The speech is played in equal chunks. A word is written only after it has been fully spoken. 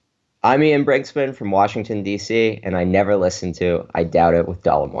I'm Ian Brigsman from Washington, D.C., and I never listened to I Doubt It with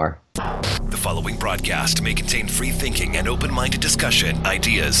Dollamore. The following broadcast may contain free thinking and open-minded discussion,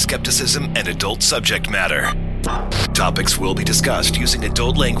 ideas, skepticism, and adult subject matter. Topics will be discussed using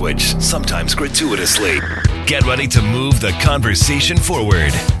adult language, sometimes gratuitously. Get ready to move the conversation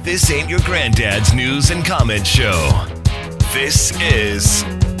forward. This ain't your granddad's news and comment show. This is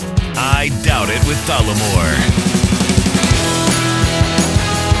I Doubt It with Dollamore.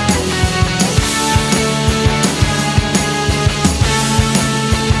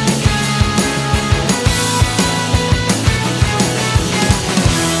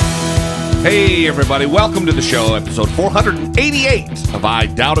 Hey everybody, welcome to the show, episode 488 of I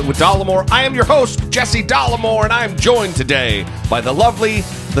Doubt It with Dollamore. I am your host, Jesse Dollamore, and I am joined today by the lovely,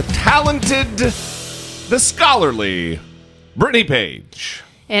 the talented, the scholarly Brittany Page.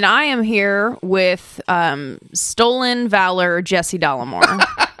 And I am here with stolen valor, Jesse Dollamore.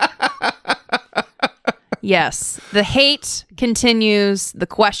 Yes, the hate continues, the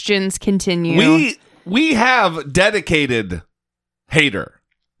questions continue. We have dedicated hater.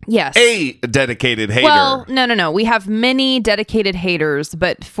 Yes. A dedicated hater. Well, no. We have many dedicated haters,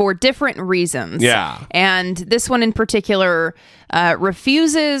 but for different reasons. Yeah. And this one in particular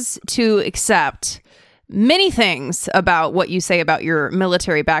refuses to accept many things about what you say about your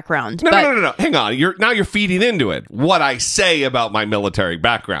military background. No. Hang on. You're feeding into it. What I say about my military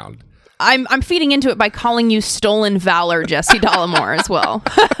background. I'm feeding into it by calling you stolen valor, Jesse Dollamore, as well.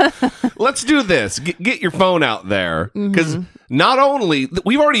 Let's do this. Get your phone out there. Because not only...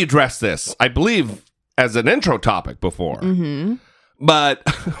 We've already addressed this, I believe, as an intro topic before. Mm-hmm. But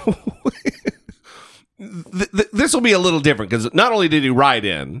this will be a little different, because not only did he write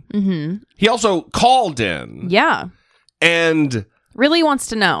in, he also called in. Yeah. And... really wants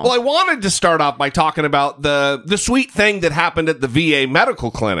to know. Well, I wanted to start off by talking about the sweet thing that happened at the VA medical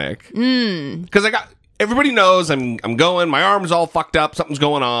clinic. Because everybody knows I'm going, my arm's all fucked up, something's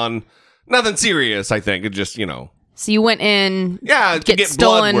going on. Nothing serious, I think. It just, So you went in, to get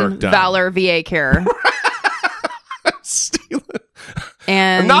stolen blood work done. valor VA care. Stealing.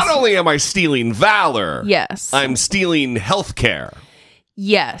 And not only am I stealing valor, yes, I'm stealing health care.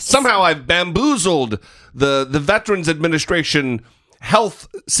 Yes. Somehow I've bamboozled the Veterans Administration health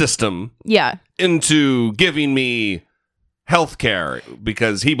system into giving me health care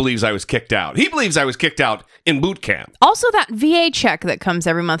because he believes I was kicked out. He believes I was kicked out in boot camp. Also, that VA check that comes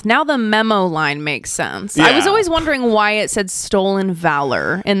every month. Now the memo line makes sense. Yeah. I was always wondering why it said stolen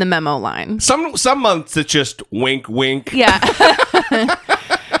valor in the memo line. Some months it's just wink, wink. Yeah.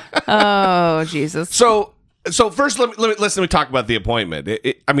 Oh, Jesus. So first, let me talk about the appointment.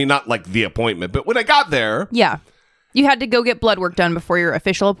 I mean, not like the appointment, but when I got there... Yeah. You had to go get blood work done before your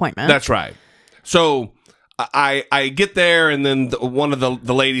official appointment. That's right. So I get there, and then one of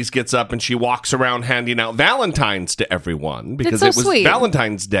the ladies gets up, and she walks around handing out Valentines to everyone because it was sweet.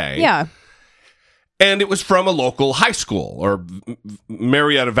 Valentine's Day. Yeah. And it was from a local high school, or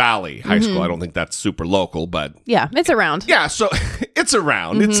Marietta Valley High School. I don't think that's super local, but... Yeah, it's around. Yeah, so it's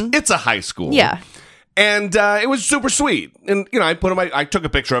around. It's a high school. Yeah. And it was super sweet. And, I took a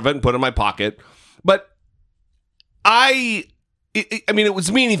picture of it and put it in my pocket. But it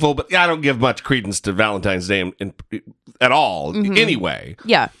was meaningful, but I don't give much credence to Valentine's Day at all anyway.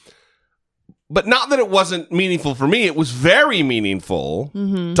 Yeah. But not that it wasn't meaningful for me. It was very meaningful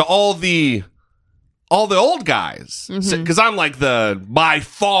to all the old guys. Because I'm like by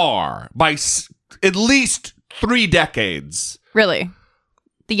at least 3 decades. Really?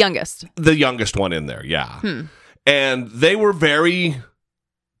 The youngest. The youngest one in there, yeah. And they were very,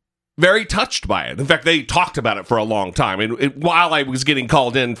 very touched by it. In fact, they talked about it for a long time. And while I was getting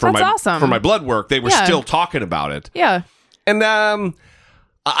called in for my blood work, they were still talking about it. Yeah. And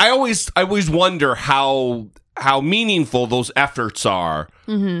I always wonder how meaningful those efforts are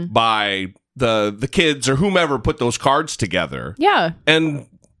by the kids or whomever put those cards together. Yeah. And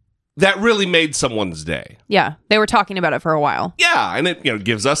that really made someone's day. Yeah, they were talking about it for a while. Yeah, and it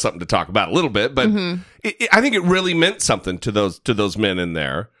gives us something to talk about a little bit, but I think it really meant something to those men in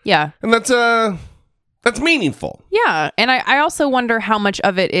there. Yeah, and that's meaningful. Yeah, and I also wonder how much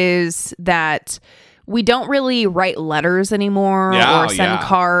of it is that we don't really write letters anymore or send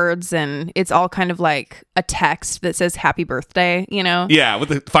cards, and it's all kind of like a text that says happy birthday, Yeah,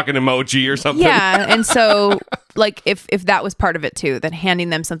 with a fucking emoji or something. Yeah, and so like if that was part of it too, that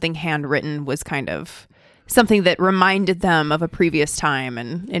handing them something handwritten was kind of something that reminded them of a previous time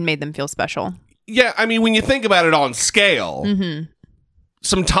and made them feel special. Yeah, I mean, when you think about it on scale,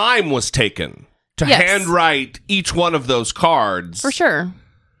 some time was taken to handwrite each one of those cards. For sure.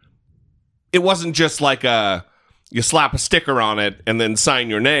 It wasn't just like you slap a sticker on it and then sign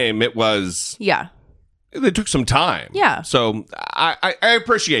your name. It was... Yeah. It took some time. Yeah. So I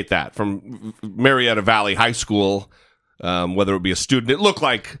appreciate that from Marietta Valley High School, whether it be a student. It looked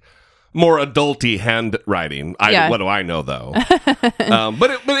like more adulty handwriting. What do I know, though?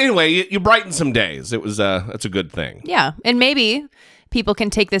 But anyway, you brighten some days. It was that's a good thing. Yeah. And maybe people can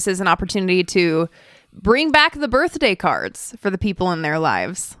take this as an opportunity to bring back the birthday cards for the people in their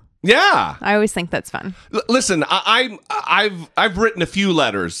lives. Yeah, I always think that's fun. Listen, I've written a few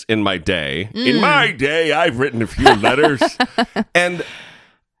letters in my day. In my day, I've written a few letters, and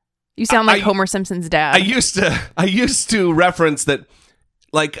you sound like Homer Simpson's dad. I used to reference that,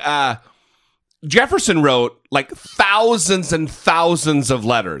 like Jefferson wrote like thousands and thousands of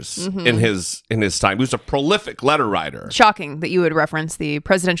letters in his time. He was a prolific letter writer. Shocking that you would reference the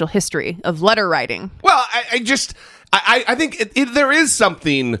presidential history of letter writing. Well, I think there is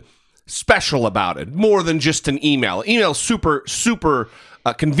something special about it, more than just an email. Email's super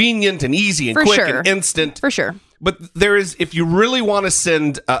convenient and easy and quick and instant. For sure. But there is, if you really want to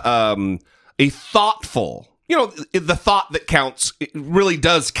send a thoughtful, the thought that counts, it really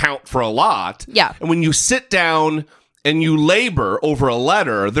does count for a lot. Yeah. And when you sit down and you labor over a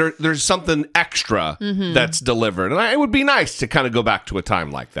letter, there's something extra that's delivered. And it would be nice to kind of go back to a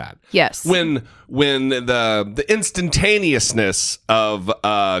time like that. Yes. When the instantaneousness of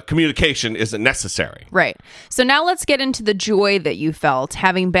communication isn't necessary. Right. So now let's get into the joy that you felt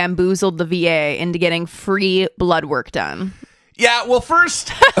having bamboozled the VA into getting free blood work done. Yeah, well,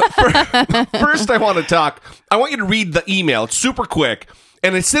 first I want you to read the email. It's super quick.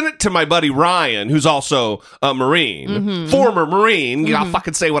 And I sent it to my buddy Ryan, who's also a Marine, former Marine. I'll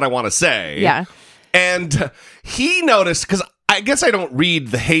fucking say what I want to say. Yeah. And he noticed, because I guess I don't read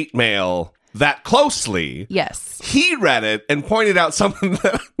the hate mail that closely. Yes. He read it and pointed out something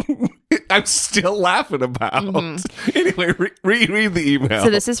that I'm still laughing about. Anyway, read the email. So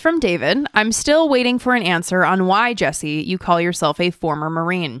this is from David. I'm still waiting for an answer on why, Jesse, you call yourself a former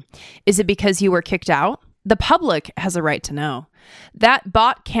Marine. Is it because you were kicked out? The public has a right to know. That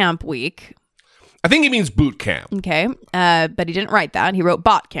bot camp week. I think he means boot camp. Okay. But he didn't write that. He wrote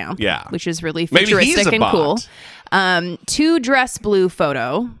bot camp. Yeah. Which is really futuristic and bot. Cool. 2 dress blue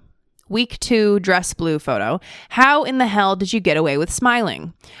photo. Week 2 dress blue photo. How in the hell did you get away with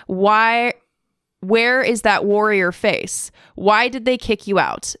smiling? Why? Where is that warrior face? Why did they kick you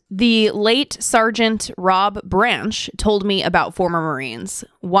out? The late Sergeant Rob Branch told me about former Marines,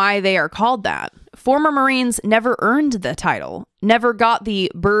 why they are called that. Former Marines never earned the title, never got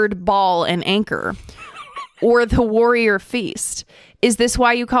the bird, ball, and anchor, or the warrior feast. Is this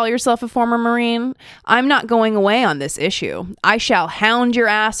why you call yourself a former Marine? I'm not going away on this issue. I shall hound your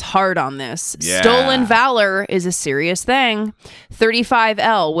ass hard on this. Yeah. Stolen valor is a serious thing.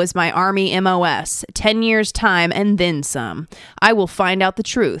 35L was my Army MOS. 10 years time and then some. I will find out the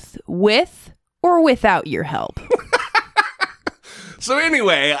truth, with or without your help. So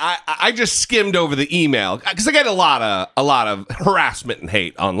anyway, I just skimmed over the email because I get a lot of harassment and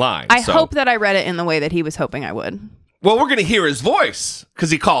hate online. I hope that I read it in the way that he was hoping I would. Well, we're going to hear his voice because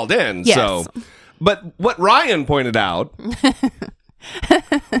he called in. Yes. So, but what Ryan pointed out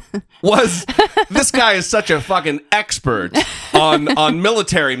was this guy is such a fucking expert on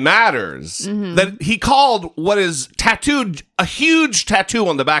military matters that he called what is tattooed, a huge tattoo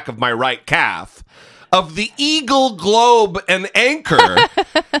on the back of my right calf, of the eagle, globe, and anchor.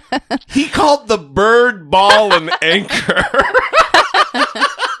 He called the bird, ball, and anchor.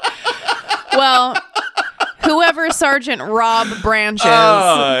 Well, whoever Sergeant Rob Branch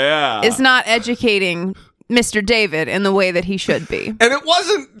is not educating Mr. David in the way that he should be. And it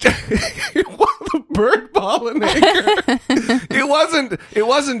wasn't the bird, ball, and anchor. It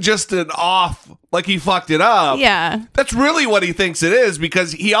wasn't just an off, like he fucked it up. Yeah. That's really what he thinks it is,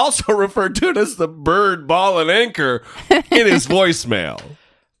 because he also referred to it as the bird, ball, and anchor in his voicemail.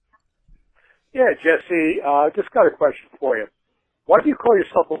 Yeah, Jesse, just got a question for you. Why do you call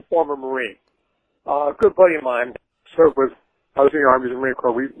yourself a former Marine? A good buddy of mine I was in the Army, the Marine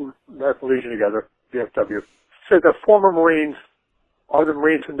Corps, we met the Legion together, VFW, said that former Marines are the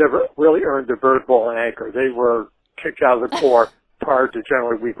Marines who never really earned the bird, ball, and anchor. They were kicked out of the Corps prior to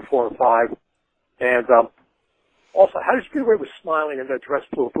generally week 4 or 5. And also, how did you get away with smiling in that dress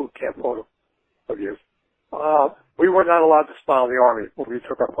blue boot camp photo of you? We were not allowed to smile in the Army when we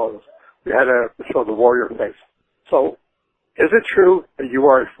took our photos. We had to show the warrior face. So, is it true that you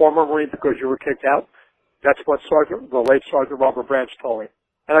are a former Marine because you were kicked out? That's what the late Sergeant Robert Branch told me.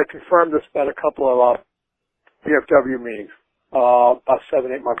 And I confirmed this at a couple of VFW meetings about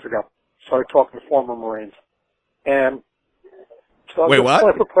 7-8 months ago. Started talking to former Marines. And so Wait,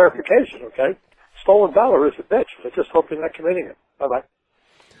 what? For clarification, okay? stolen valor is a bitch. I just hope you're not committing it. Bye-bye.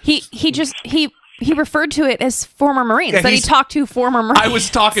 He referred to it as former Marines. Yeah, that he talked to former Marines. I was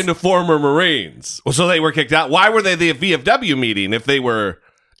talking to former Marines. Well, so they were kicked out. Why were they the VFW meeting if they were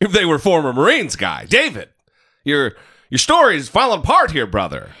former Marines, guy? David, your story is falling apart here,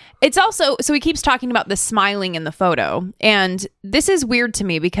 brother. It's also, so he keeps talking about the smiling in the photo. And this is weird to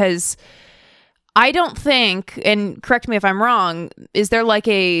me because I don't think, and correct me if I'm wrong, is there like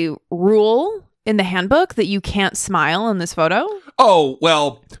a rule in the handbook that you can't smile in this photo? Oh,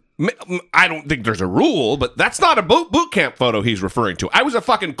 well, I don't think there's a rule, but that's not a boot camp photo he's referring to. I was a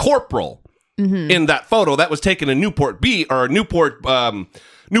fucking corporal in that photo. That was taken in Newport, Rhode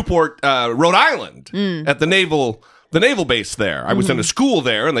Island at the naval base there. I was in a school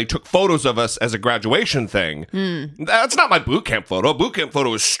there, and they took photos of us as a graduation thing. That's not my boot camp photo. Boot camp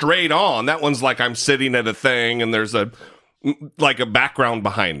photo is straight on. That one's like I'm sitting at a thing, and there's a background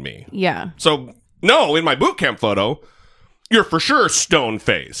behind me. Yeah. So, no, in my boot camp photo, you're for sure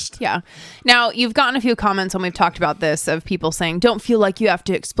stone-faced. Yeah. Now, you've gotten a few comments when we've talked about this of people saying, don't feel like you have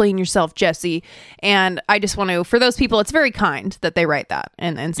to explain yourself, Jesse. And I just want to, for those people, it's very kind that they write that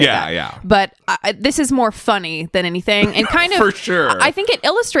and say that. Yeah. But this is more funny than anything. And kind of, for sure. I think it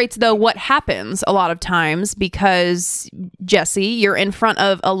illustrates, though, what happens a lot of times because, Jesse, you're in front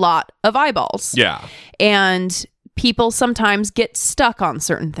of a lot of eyeballs. Yeah. And people sometimes get stuck on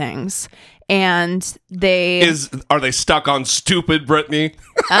certain things. And are they stuck on stupid, Brittany?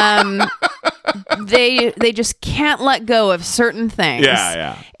 They just can't let go of certain things.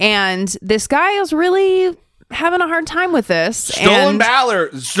 Yeah. And this guy is really having a hard time with this. Stolen valor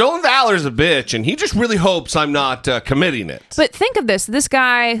is a bitch, and he just really hopes I'm not committing it. But think of this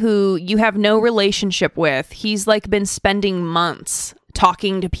guy who you have no relationship with, he's like been spending months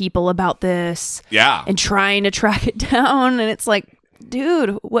talking to people about this. Yeah. And trying to track it down. And it's like,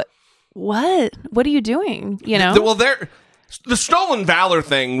 dude, what are you doing? You know? Well, the stolen valor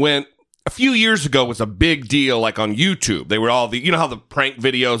thing went a few years ago was a big deal, like on YouTube. They were all you know how the prank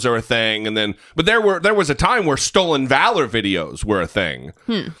videos are a thing, but there was a time where stolen valor videos were a thing,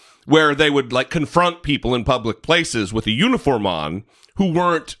 where they would like confront people in public places with a uniform on who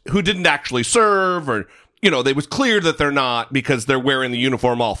didn't actually serve, or they was clear that they're not because they're wearing the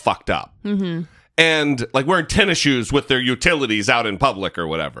uniform all fucked up. Mm-hmm. And like wearing tennis shoes with their utilities out in public or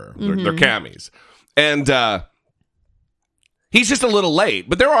whatever, their camis. And he's just a little late.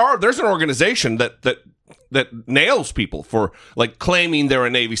 But there's an organization that nails people for like claiming they're a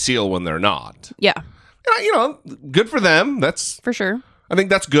Navy SEAL when they're not. Yeah. Good for them. That's for sure. I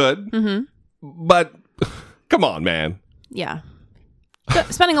think that's good. Mm-hmm. But come on, man. Yeah.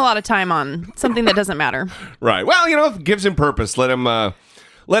 Spending a lot of time on something that doesn't matter. Right. Well, if it gives him purpose, let him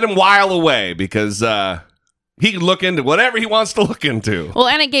while away because he can look into whatever he wants to look into. Well,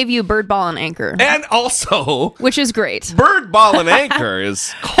 and it gave you Bird Ball and Anchor. And also... which is great. Bird Ball and Anchor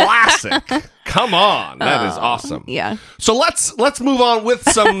is classic. Come on. That is awesome. Yeah. So let's move on with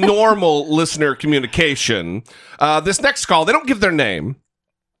some normal listener communication. This next call, they don't give their name.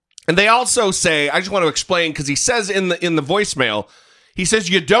 And they also say, I just want to explain, because he says in the voicemail, he says,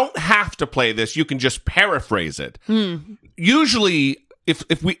 you don't have to play this. You can just paraphrase it. Usually...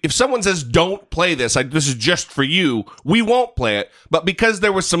 If someone says don't play this, this is just for you, we won't play it. But because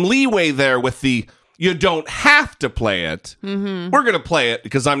there was some leeway there with the you don't have to play it, we're going to play it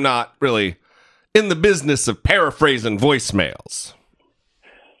because I'm not really in the business of paraphrasing voicemails.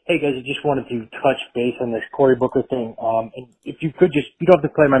 Hey guys, I just wanted to touch base on this Cory Booker thing. And if you could you don't have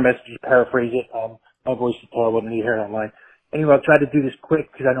to play my message, just paraphrase it. My voice is terrible, I need to hear it online. Anyway, I'll try to do this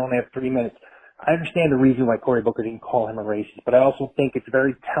quick because I only have 3 minutes. I understand the reason why Cory Booker didn't call him a racist, but I also think it's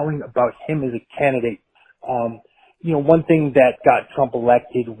very telling about him as a candidate. One thing that got Trump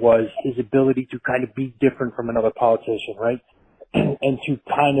elected was his ability to kind of be different from another politician, right? And to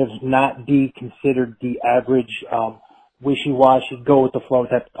kind of not be considered the average, wishy-washy, go with the flow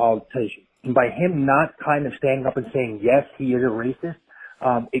type of politician. And by him not kind of standing up and saying, yes, he is a racist,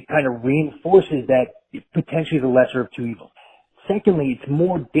 it kind of reinforces that potentially the lesser of two evils. Secondly, it's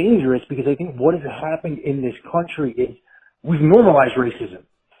more dangerous because I think what has happened in this country is we've normalized racism.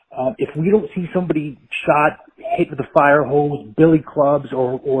 If we don't see somebody shot, hit with a fire hose, billy clubs,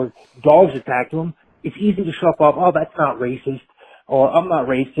 or dogs attack them, it's easy to shuff off, oh, that's not racist, or I'm not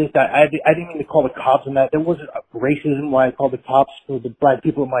racist. I didn't mean to call the cops on that. There wasn't racism why I called the cops for the black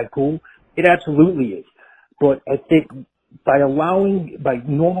people in my pool. It absolutely is. But I think by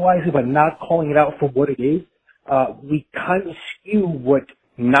normalizing, by not calling it out for what it is, we kind of skew what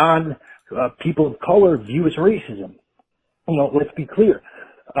people of color view as racism. Let's be clear.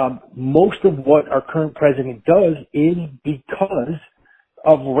 Most of what our current president does is because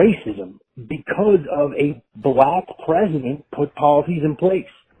of racism because of a black president put policies in place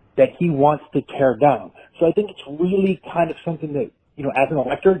that he wants to tear down. So I think it's really kind of something that, you know, as an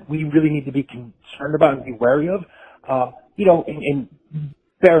electorate, we really need to be concerned about and be wary of. You know, and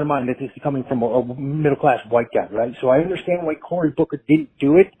bear in mind that this is coming from a middle-class white guy, right? So I understand why Cory Booker didn't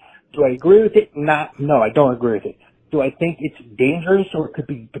do it. Do I agree with it? No, I don't agree with it. Do I think it's dangerous or it could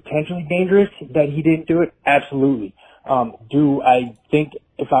be potentially dangerous that he didn't do it? Absolutely. Do I think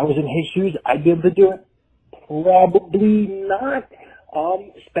if I was in his shoes, I'd be able to do it? Probably not,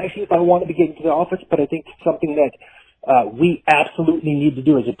 especially if I wanted to get into the office. But I think it's something that we absolutely need to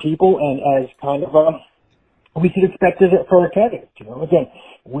do as a people and as kind of we should expect it for our candidates. You know, again,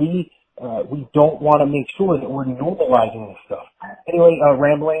 we don't want to make sure that we're normalizing this stuff. Anyway,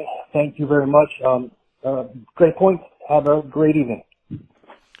 rambling. Thank you very much. Great point. Have a great evening.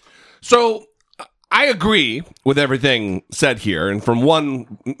 So I agree with everything said here. And from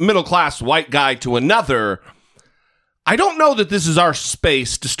one middle-class white guy to another, I don't know that this is our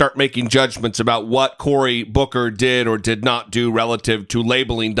space to start making judgments about what Cory Booker did or did not do relative to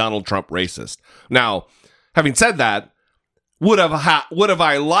labeling Donald Trump racist. Now, having said that, would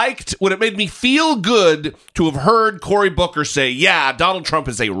it made me feel good to have heard Cory Booker say, yeah, Donald Trump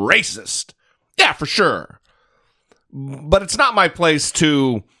is a racist? Yeah, for sure. But it's not my place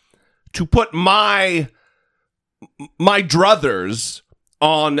to put my druthers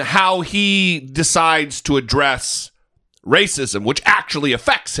on how he decides to address racism, which actually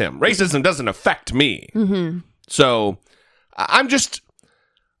affects him. Racism doesn't affect me. Mm-hmm. So I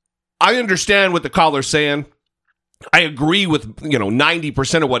understand what the caller's saying. I agree with,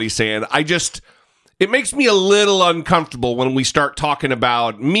 90% of what he's saying. It makes me a little uncomfortable when we start talking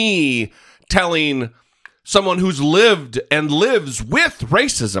about me telling someone who's lived and lives with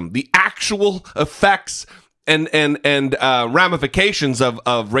racism, the actual effects and ramifications of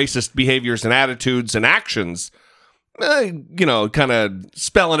racist behaviors and attitudes and actions, kind of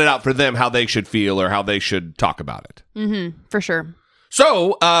spelling it out for them how they should feel or how they should talk about it. Mm-hmm, for sure.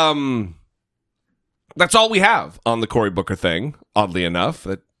 So, that's all we have on the Cory Booker thing, oddly enough.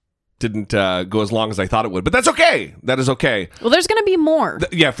 It didn't go as long as I thought it would, but that's okay. That is okay. Well, there's going to be more.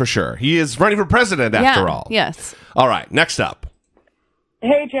 Yeah, for sure. He is running for president after all. Yes. All right, next up.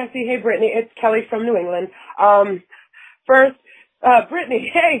 Hey, Jesse. Hey, Brittany. It's Kelly from New England. First,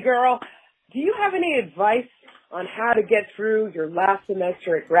 Brittany, hey, girl. Do you have any advice on how to get through your last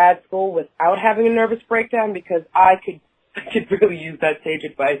semester at grad school without having a nervous breakdown? Because I could really use that sage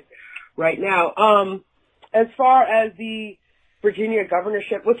advice right now. As far as the Virginia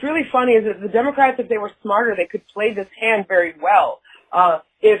governorship, what's really funny is that the Democrats, if they were smarter, they could play this hand very well.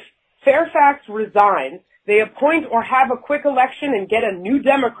 If Fairfax resigns, they appoint or have a quick election and get a new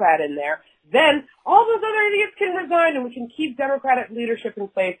Democrat in there, then all those other idiots can resign and we can keep Democratic leadership in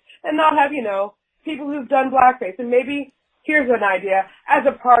place and not have, people who've done blackface. And maybe, here's an idea, as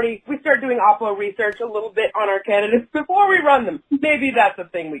a party, we start doing Oppo research a little bit on our candidates before we run them. Maybe that's a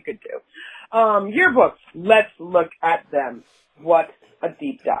thing we could do. Yearbooks, let's look at them. What a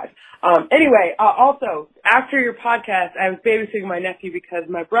deep dive. Anyway, also, after your podcast, I was babysitting my nephew because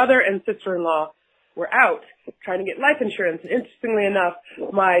my brother and sister-in-law were out trying to get life insurance. And interestingly enough,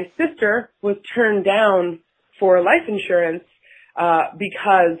 my sister was turned down for life insurance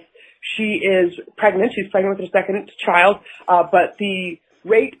because she is pregnant. She's pregnant with her second child, but the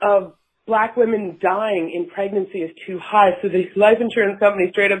rate of black women dying in pregnancy is too high. So the life insurance company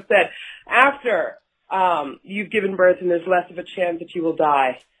straight up said, after you've given birth and there's less of a chance that you will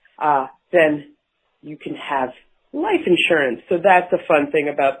die, then you can have life insurance. So that's a fun thing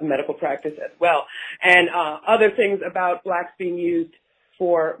about the medical practice as well. And other things about blacks being used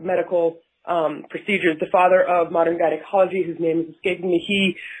for medical procedures. The father of modern gynecology, whose name is escaping me,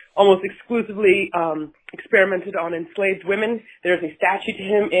 he almost exclusively experimented on enslaved women. There's a statue to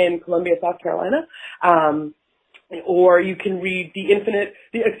him in Columbia, South Carolina. Or you can read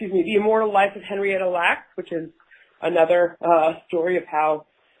The Immortal Life of Henrietta Lacks, which is another story of how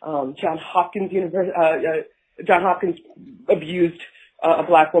John Hopkins abused a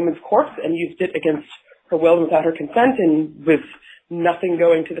black woman's corpse and used it against her will and without her consent and with nothing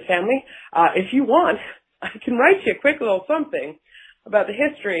going to the family. If you want, I can write you a quick little something about the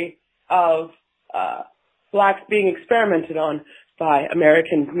history of blacks being experimented on by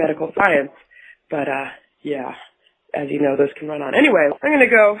American medical science. But, as you know, those can run on. Anyway, I'm going to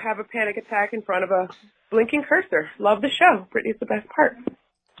go have a panic attack in front of a blinking cursor. Love the show. Brittany's the best part.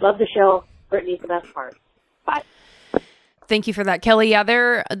 Love the show. Brittany's the best part. Bye. Thank you for that, Kelly. Yeah,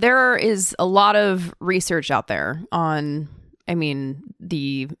 there is a lot of research out there on I mean,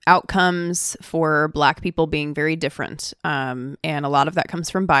 the outcomes for Black people being very different. And a lot of that comes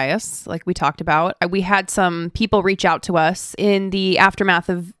from bias, like we talked about. We had some people reach out to us in the aftermath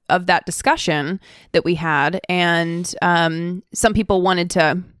of that discussion that we had. And some people wanted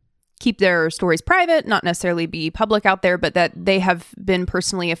to keep their stories private, not necessarily be public out there, but that they have been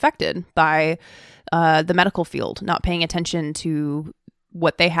personally affected by the medical field, not paying attention to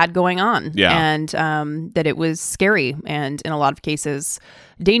what they had going on, and that it was scary and in a lot of cases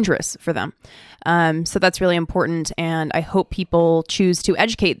dangerous for them. So that's really important, and I hope people choose to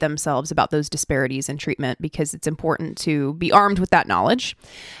educate themselves about those disparities in treatment, because it's important to be armed with that knowledge.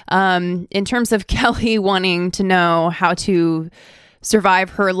 In terms of Kelly wanting to know how to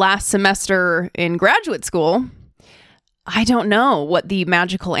survive her last semester in graduate school, I don't know what the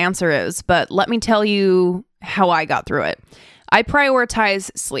magical answer is, but let me tell you how I got through it. I prioritize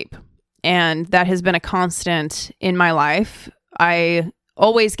sleep, and that has been a constant in my life. I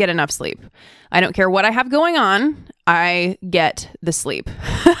always get enough sleep. I don't care what I have going on. I get the sleep.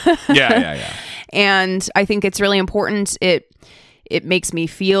 Yeah. And I think it's really important. It makes me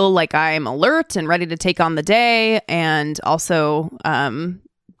feel like I'm alert and ready to take on the day, and also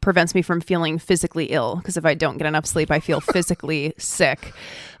prevents me from feeling physically ill, because if I don't get enough sleep, I feel physically sick.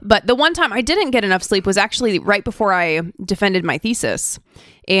 But the one time I didn't get enough sleep was actually right before I defended my thesis.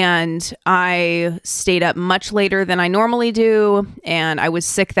 And I stayed up much later than I normally do. And I was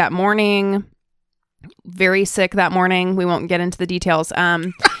sick that morning, very sick that morning. We won't get into the details. But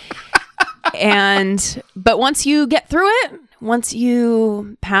once you get through it, once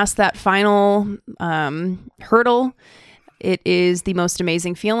you pass that final hurdle, it is the most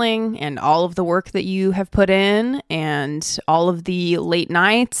amazing feeling, and all of the work that you have put in and all of the late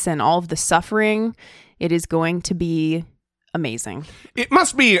nights and all of the suffering, it is going to be amazing. It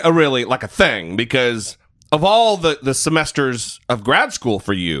must be a really like a thing, because of all the semesters of grad school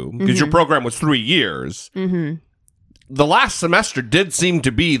for you, because your program was 3 years, the last semester did seem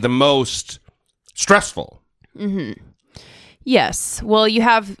to be the most stressful. Yes. Well, you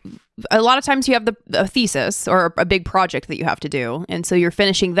have a lot of times you have a thesis or a big project that you have to do. And so you're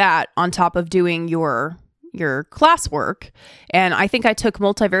finishing that on top of doing your classwork. And I think I took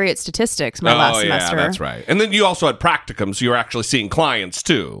multivariate statistics my last semester. Yeah, that's right. And then you also had practicum, so you were actually seeing clients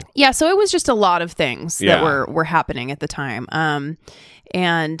too. Yeah, so it was just a lot of things that were happening at the time.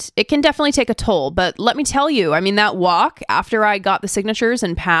 And it can definitely take a toll. But let me tell you, I mean, that walk after I got the signatures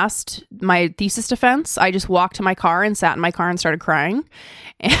and passed my thesis defense, I just walked to my car and sat in my car and started crying.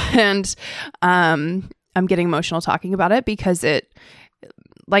 And I'm getting emotional talking about it, because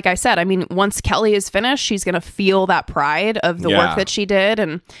like I said, I mean, once Kelly is finished, she's going to feel that pride of the work that she did.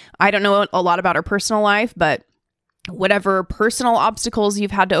 And I don't know a lot about her personal life, but whatever personal obstacles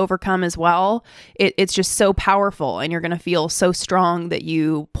you've had to overcome as well, it's just so powerful, and you're going to feel so strong that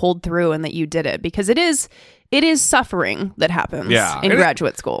you pulled through and that you did it, because it is suffering that happens in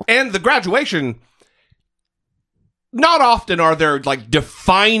graduate school. And the graduation, not often are there like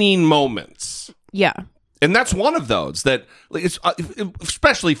defining moments. Yeah. And that's one of those that, it's,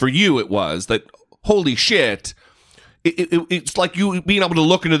 especially for you, it was that, holy shit, it's like you being able to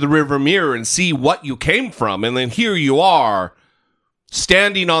look into the rearview mirror and see what you came from. And then here you are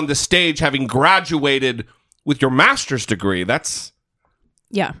standing on the stage having graduated with your master's degree. That's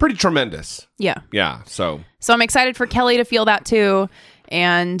pretty tremendous. Yeah. So I'm excited for Kelly to feel that too.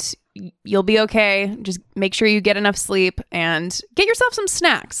 And you'll be okay. Just make sure you get enough sleep and get yourself some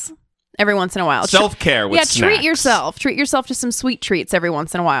snacks every once in a while. Self-care with snacks. Treat yourself. Treat yourself to some sweet treats every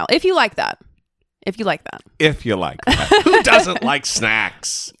once in a while, if you like that. If you like that. Who doesn't like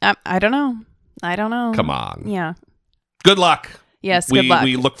snacks? I don't know. Come on. Yeah. Good luck. Yes, good luck.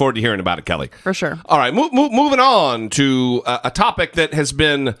 We look forward to hearing about it, Kelly. For sure. All right, moving on to a topic that has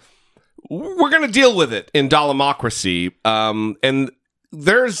been... We're going to deal with it in Dollamocracy. And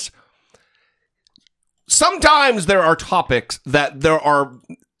there's... Sometimes there are topics that there are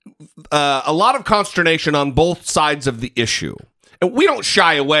a lot of consternation on both sides of the issue. And we don't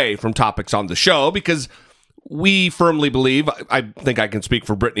shy away from topics on the show, because we firmly believe, I think I can speak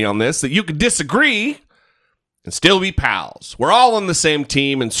for Brittany on this, that you can disagree and still be pals. We're all on the same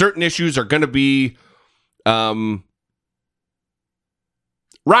team, and certain issues are going to be rowdy,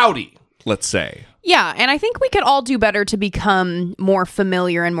 let's say. Yeah, and I think we could all do better to become more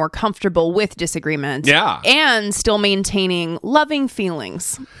familiar and more comfortable with disagreement. Yeah. And still maintaining loving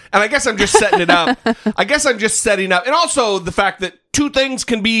feelings. And I guess I'm just setting it up. And also the fact that two things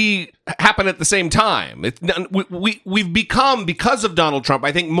can happen at the same time. We've become, because of Donald Trump,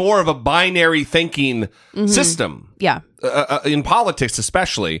 I think, more of a binary thinking system. Yeah. In politics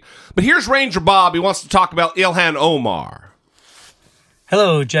especially. But here's Ranger Bob. He wants to talk about Ilhan Omar.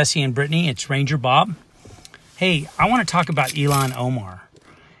 Hello, Jesse and Brittany. It's Ranger Bob. Hey, I want to talk about Ilhan Omar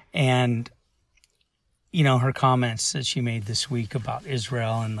and, you know, her comments that she made this week about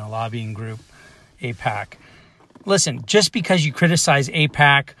Israel and the lobbying group, AIPAC. Listen, just because you criticize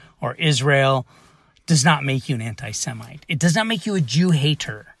AIPAC or Israel does not make you an anti-Semite. It does not make you a Jew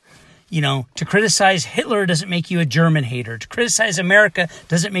hater. You know, to criticize Hitler doesn't make you a German hater. To criticize America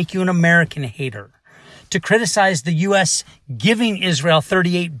doesn't make you an American hater. To criticize the U.S. giving Israel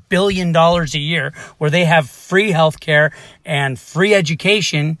 $38 billion a year, where they have free healthcare and free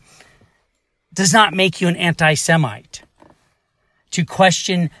education, does not make you an anti-Semite. To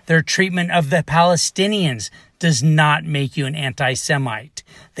question their treatment of the Palestinians does not make you an anti-Semite.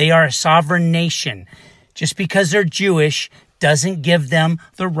 They are a sovereign nation. Just because they're Jewish doesn't give them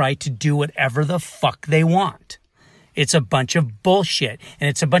the right to do whatever the fuck they want. It's a bunch of bullshit, and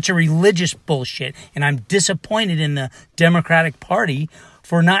it's a bunch of religious bullshit, and I'm disappointed in the Democratic Party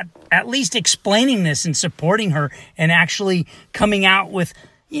for not at least explaining this and supporting her and actually coming out with,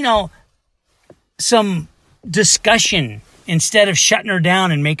 you know, some discussion instead of shutting her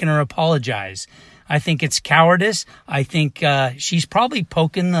down and making her apologize. I think it's cowardice. I think she's probably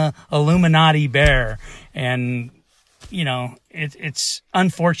poking the Illuminati bear, and, you know, it's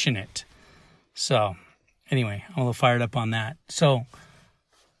unfortunate. So anyway, I'm a little fired up on that. So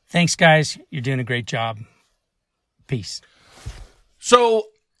thanks, guys. You're doing a great job. Peace. So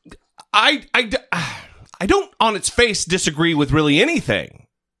I don't on its face disagree with really anything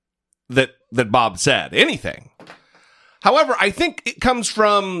that Bob said. Anything. However, I think it comes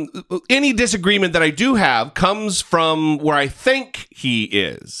from any disagreement that I do have comes from where I think he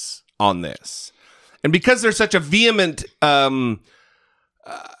is on this. And because there's such a vehement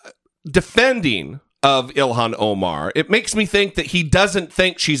defending of Ilhan Omar, it makes me think that he doesn't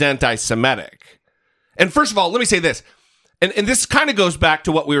think she's anti-Semitic. And first of all, let me say this, and this kind of goes back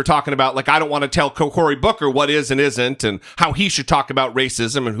to what we were talking about, like I don't want to tell Cory Booker what is and isn't, and how he should talk about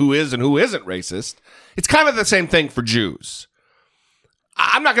racism and who is and who isn't racist. It's kind of the same thing for Jews.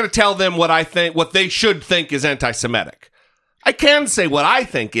 I'm not going to tell them what I think, what they should think is anti-Semitic. I can say what I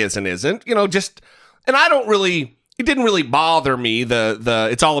think is and isn't, you know, just, and I don't really... It didn't really bother me, the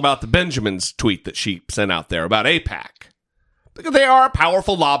it's all about the Benjamins tweet that she sent out there about AIPAC. Because they are a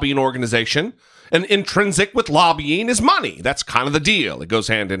powerful lobbying organization, and intrinsic with lobbying is money. That's kind of the deal. It goes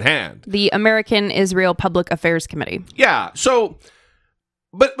hand in hand. The American Israel Public Affairs Committee. Yeah, so,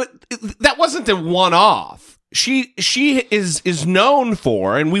 but that wasn't a one-off. She is known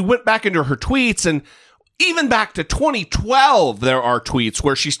for, and we went back into her tweets, and even back to 2012, there are tweets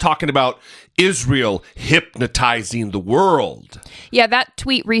where she's talking about Israel hypnotizing the world. Yeah, that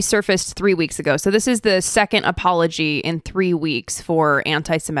tweet resurfaced 3 weeks ago. So this is the second apology in 3 weeks for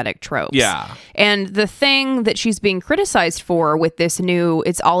anti-Semitic tropes. Yeah. And the thing that she's being criticized for with this new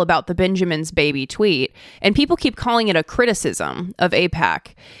 "it's all about the Benjamins baby" tweet, and people keep calling it a criticism of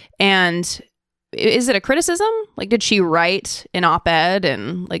AIPAC. And is it a criticism? Like, did she write an op-ed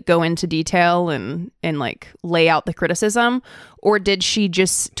and like go into detail and like lay out the criticism? Or did she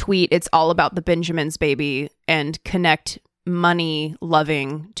just tweet "it's all about the Benjamins baby" and connect money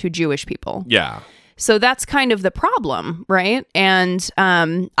loving to Jewish people? Yeah. So that's kind of the problem, right? And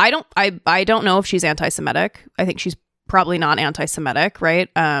I don't know if she's anti-Semitic. I think she's probably not anti-Semitic, right?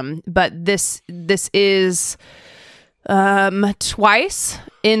 But this is twice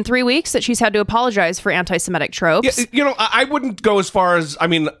in 3 weeks that she's had to apologize for anti-Semitic tropes. Yeah, you know, I wouldn't go as far as, I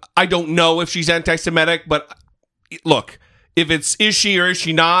mean, I don't know if she's anti-Semitic, but look, if it's is she or is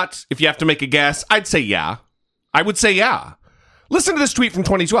she not, if you have to make a guess, I'd say yeah. I would say yeah. Listen to this tweet from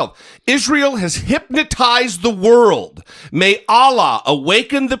 2012. Israel has hypnotized the world. May Allah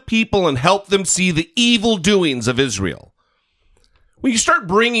awaken the people and help them see the evil doings of Israel. When you start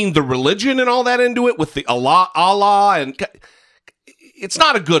bringing the religion and all that into it with the Allah, and it's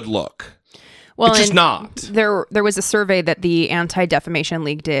not a good look. Well, it's just not. There was a survey that the Anti-Defamation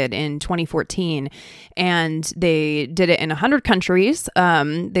League did in 2014, and they did it in 100 countries.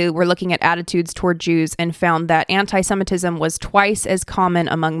 They were looking at attitudes toward Jews and found that anti-Semitism was twice as common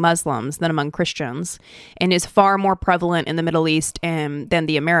among Muslims than among Christians, and is far more prevalent in the Middle East than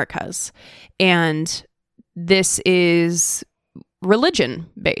the Americas. And this is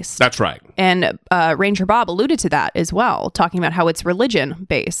religion-based. That's right. And Ranger Bob alluded to that as well, talking about how it's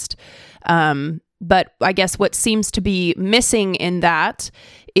religion-based. But I guess what seems to be missing in that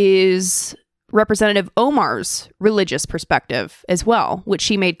is Representative Omar's religious perspective as well, which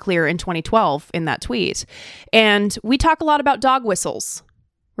she made clear in 2012 in that tweet. And we talk a lot about dog whistles,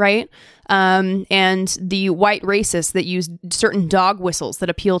 right? And the white racists that use certain dog whistles that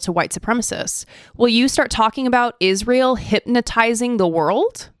appeal to white supremacists. Will you start talking about Israel hypnotizing the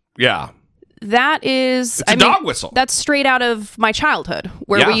world? Yeah. That is... It's a dog whistle. That's straight out of my childhood,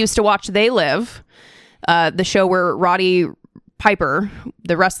 where we used to watch They Live, the show where Roddy Piper,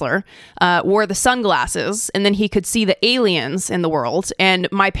 the wrestler, wore the sunglasses, and then he could see the aliens in the world. And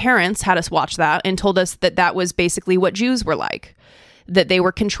my parents had us watch that and told us that that was basically what Jews were like, that they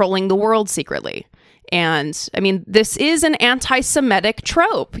were controlling the world secretly. And I mean, this is an anti-Semitic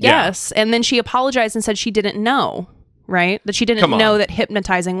trope. Yes. And then she apologized and said she didn't know, right? That she didn't know that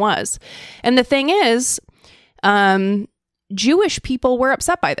hypnotizing was. And the thing is, Jewish people were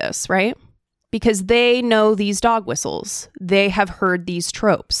upset by this, right? Because they know these dog whistles. They have heard these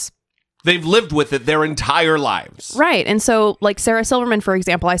tropes. They've lived with it their entire lives. Right. And so, like Sarah Silverman, for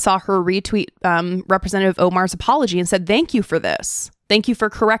example, I saw her retweet Representative Omar's apology and said, thank you for this. Thank you for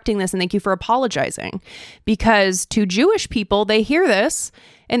correcting this, and thank you for apologizing. Because to Jewish people, they hear this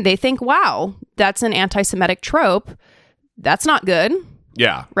and they think, wow, that's an anti-Semitic trope. That's not good.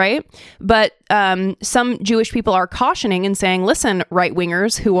 Yeah. Right. But some Jewish people are cautioning and saying, listen, right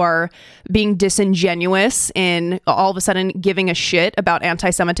wingers who are being disingenuous in all of a sudden giving a shit about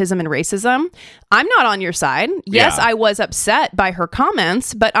anti-Semitism and racism. I'm not on your side. Yes, I was upset by her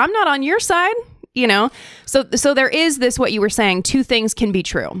comments, but I'm not on your side. You know, so there is this, what you were saying, two things can be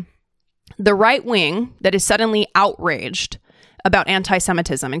true. The right wing that is suddenly outraged about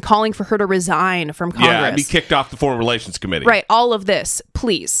anti-Semitism and calling for her to resign from Congress. Yeah, and be kicked off the Foreign Relations Committee. Right. All of this.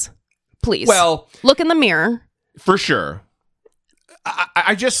 Please. Well, look in the mirror. For sure.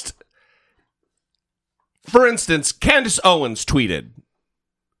 I just, for instance, Candace Owens tweeted,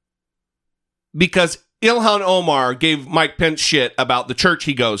 because Ilhan Omar gave Mike Pence shit about the church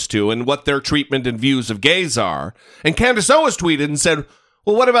he goes to and what their treatment and views of gays are. And Candace Owens tweeted and said,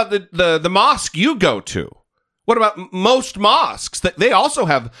 well, what about the mosque you go to? What about most mosques? They also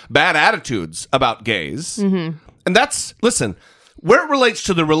have bad attitudes about gays. Mm-hmm. And that's, listen, where it relates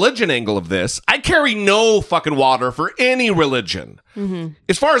to the religion angle of this, I carry no fucking water for any religion. Mm-hmm.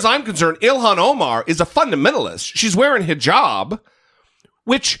 As far as I'm concerned, Ilhan Omar is a fundamentalist. She's wearing hijab,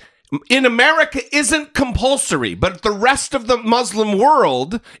 which in America isn't compulsory, but the rest of the Muslim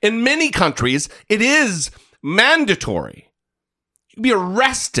world, in many countries, it is mandatory. You'd be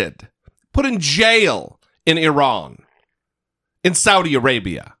arrested, put in jail in Iran, in Saudi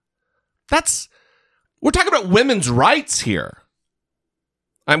Arabia. We're talking about women's rights here.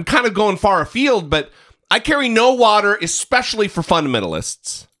 I'm kind of going far afield, but I carry no water, especially for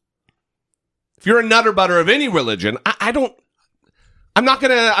fundamentalists. If you're a nutter butter of any religion, I'm not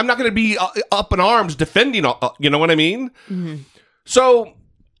gonna be up in arms defending. You know what I mean? Mm-hmm. So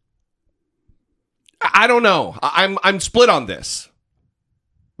I don't know. I'm split on this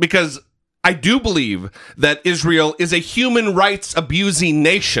because I do believe that Israel is a human rights abusing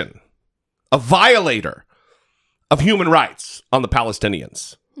nation, a violator of human rights on the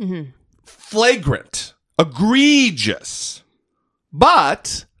Palestinians. Mm-hmm. Flagrant, egregious,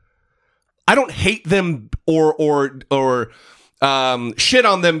 but I don't hate them or shit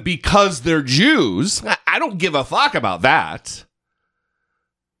on them because they're Jews. I don't give a fuck about that.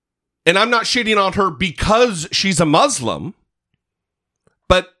 And I'm not shitting on her because she's a Muslim,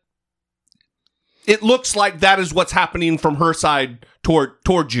 but it looks like that is what's happening from her side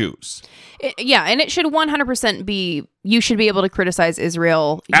toward Jews. Yeah, and it should 100% be, you should be able to criticize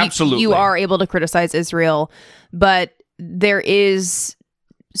Israel. Absolutely. You are able to criticize Israel, but there is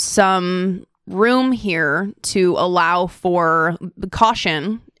some room here to allow for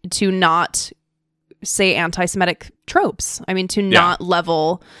caution to not say anti-Semitic tropes. I mean, to not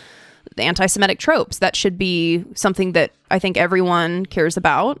level the anti-Semitic tropes. That should be something that I think everyone cares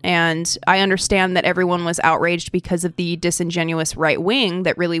about. And I understand that everyone was outraged because of the disingenuous right wing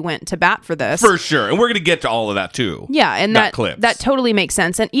that really went to bat for this. For sure. And we're going to get to all of that too. Yeah. And that totally makes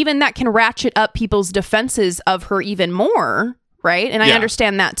sense. And even that can ratchet up people's defenses of her even more. Right. And I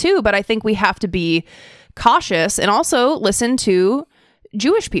understand that too. But I think we have to be cautious and also listen to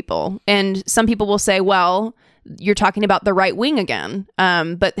Jewish people. And some people will say, well, you're talking about the right wing again.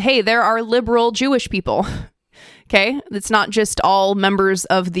 But hey, there are liberal Jewish people. Okay. It's not just all members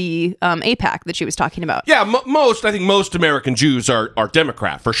of the AIPAC that she was talking about. Yeah. I think most American Jews are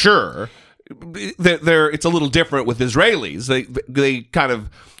Democrat for sure. It's a little different with Israelis. They kind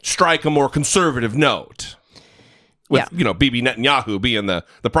of strike a more conservative note. With, Bibi Netanyahu being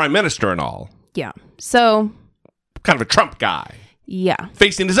the prime minister and all. Yeah. So. Kind of a Trump guy. Yeah.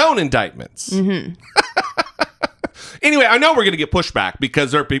 Facing his own indictments. Mm-hmm. Anyway, I know we're going to get pushback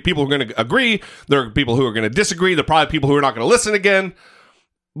because there are people who are going to agree. There are people who are going to disagree. There are probably people who are not going to listen again.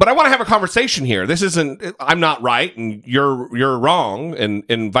 But I want to have a conversation here. This isn't, I'm not right and you're wrong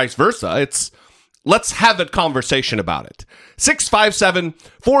and vice versa. Let's have a conversation about it.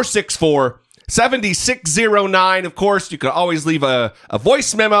 657-464-7609. Of course, you can always leave a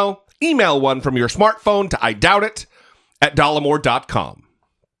voice memo, email one from your smartphone to idoubt@dollemore.com.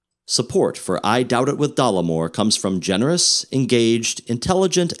 Support for I Doubt It with Dollemore comes from generous, engaged,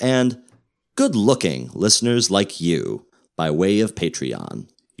 intelligent, and good-looking listeners like you by way of Patreon.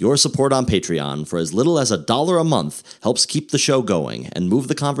 Your support on Patreon for as little as $1 a month helps keep the show going and move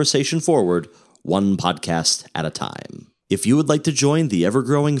the conversation forward one podcast at a time. If you would like to join the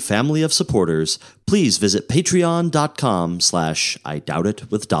ever-growing family of supporters, please visit patreon.com/I Doubt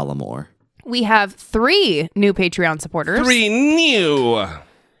It with Dollemore. We have 3 new Patreon supporters. 3 new.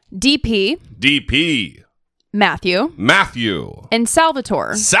 DP. Matthew. And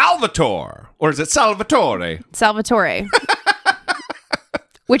Salvatore. Or is it Salvatore? Salvatore.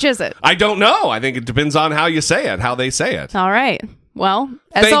 Which is it? I don't know. I think it depends on how you say it, how they say it. All right. Well,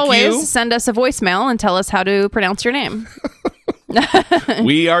 as always, send us a voicemail and tell us how to pronounce your name.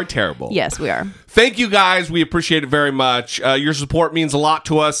 We are terrible. Yes, we are. Thank you, guys. We appreciate it very much. Your support means a lot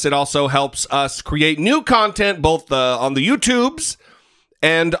to us. It also helps us create new content, both on the YouTubes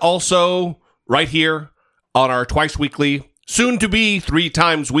and also right here on our twice weekly, soon to be 3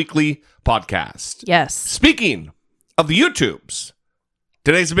 times weekly podcast. Yes. Speaking of the YouTubes,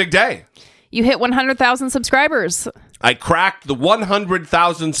 today's a big day. You hit 100,000 subscribers. I cracked the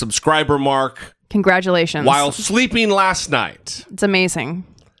 100,000 subscriber mark. Congratulations. While sleeping last night. It's amazing.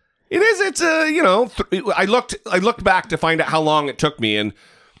 It is. It's I looked back to find out how long it took me, and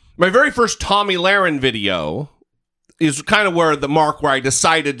my very first Tommy Lahren video is kind of where I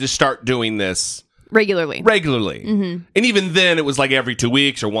decided to start doing this regularly. Mm-hmm. And even then, it was like every 2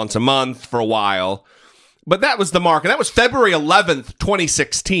 weeks or once a month for a while. But that was the mark, and that was February 11th,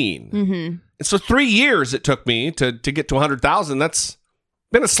 2016. Mm-hmm. And so 3 years it took me to get to 100,000. That's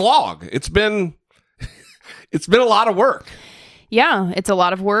been a slog. It's been a lot of work. Yeah, it's a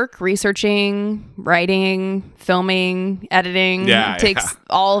lot of work, researching, writing, filming, editing. It takes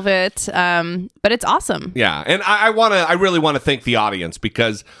all of it, but it's awesome. Yeah, and I really want to thank the audience,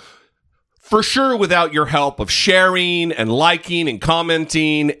 because for sure, without your help of sharing and liking and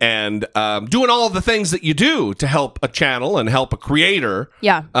commenting and doing all of the things that you do to help a channel and help a creator,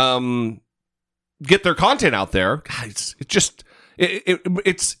 get their content out there,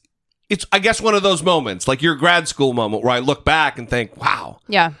 it's I guess one of those moments, like your grad school moment, where I look back and think, wow,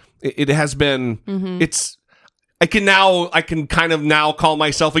 it has been. Mm-hmm. I can kind of now call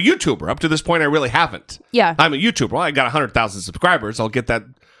myself a YouTuber. Up to this point, I really haven't. Yeah, I'm a YouTuber. Well, I got 100,000 subscribers. I'll get that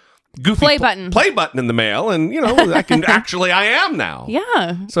goofy play button in the mail, and I can I am now.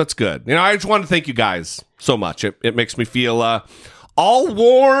 Yeah, so it's good. I just want to thank you guys so much. It makes me feel all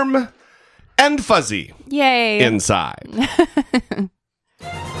warm and fuzzy. Yay inside.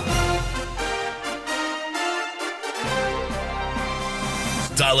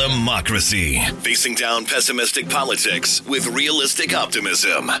 Dollemocracy, facing down pessimistic politics with realistic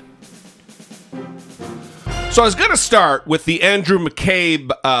optimism. So I was going to start with the Andrew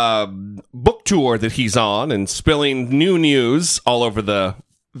McCabe book tour that he's on, and spilling new news all over the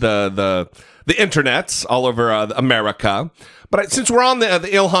internets, all over America. But since we're on the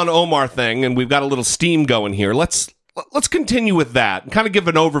Ilhan Omar thing, and we've got a little steam going here, let's continue with that and kind of give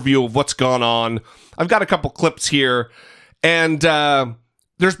an overview of what's gone on. I've got a couple clips here, and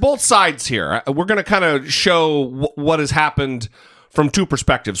there's both sides here. We're going to kind of show what has happened from 2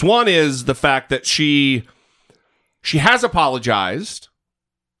 perspectives. One is the fact that she has apologized,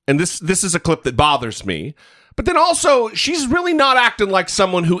 and this is a clip that bothers me. But then also, she's really not acting like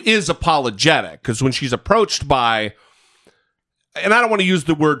someone who is apologetic, because when she's approached by, and I don't want to use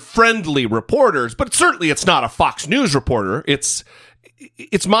the word friendly reporters, but certainly it's not a Fox News reporter. It's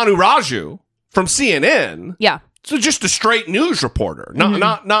Manu Raju from CNN. Yeah. So just a straight news reporter,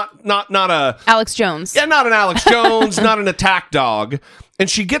 not a Alex Jones. Yeah, not an Alex Jones, not an attack dog, and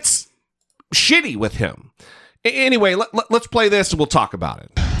she gets shitty with him. Anyway, let's play this and we'll talk about it.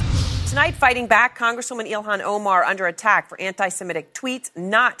 Tonight, fighting back, Congresswoman Ilhan Omar under attack for anti-Semitic tweets,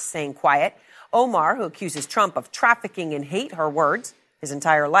 not staying quiet. Omar, who accuses Trump of trafficking in hate, her words, his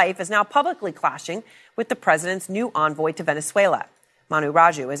entire life, is now publicly clashing with the president's new envoy to Venezuela. Manu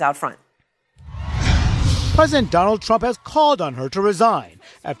Raju is out front. President Donald Trump has called on her to resign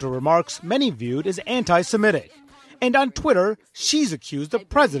after remarks many viewed as anti-Semitic. And on Twitter, she's accused the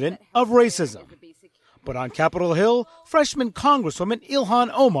president of racism. But on Capitol Hill, freshman Congresswoman Ilhan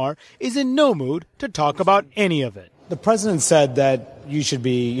Omar is in no mood to talk about any of it. The president said that you should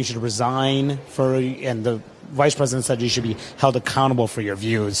resign and the vice president said you should be held accountable for your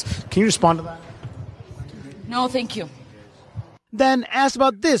views. Can you respond to that? No, thank you. Then asked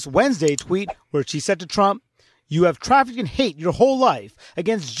about this Wednesday tweet where she said to Trump, "You have trafficked in hate your whole life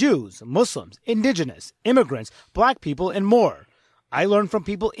against Jews, Muslims, indigenous, immigrants, black people, and more. I learned from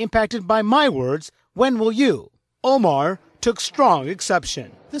people impacted by my words. When will you?" Omar took strong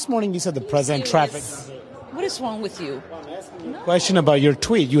exception. This morning you said the president trafficked. What is wrong with you? Question about your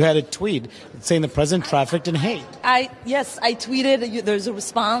tweet. You had a tweet saying the president trafficked in hate. Yes, I tweeted. There's a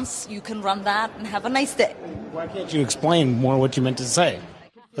response. You can run that and have a nice day. Why can't you explain more what you meant to say?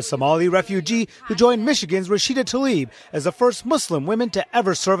 A Somali refugee who joined Michigan's Rashida Tlaib as the first Muslim woman to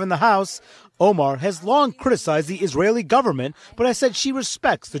ever serve in the House, Omar has long criticized the Israeli government, but has said she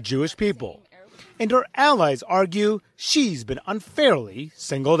respects the Jewish people. And her allies argue she's been unfairly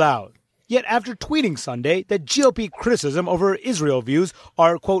singled out. Yet after tweeting Sunday that GOP criticism over her Israel views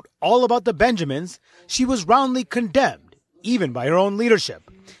are, quote, all about the Benjamins, she was roundly condemned, even by her own leadership,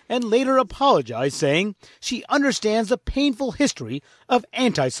 and later apologized, saying she understands the painful history of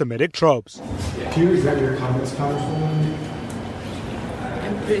anti-Semitic tropes. Can you regret your comments, Congresswoman?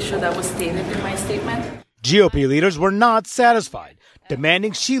 I'm pretty sure that was stated in my statement. GOP leaders were not satisfied,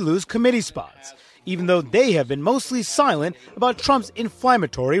 demanding she lose committee spots, even though they have been mostly silent about Trump's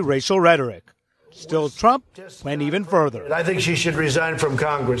inflammatory racial rhetoric. Still, Trump went even further. I think she should resign from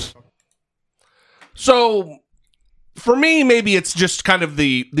Congress. So, for me, maybe it's just kind of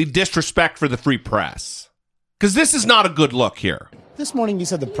the disrespect for the free press. Because this is not a good look here. This morning you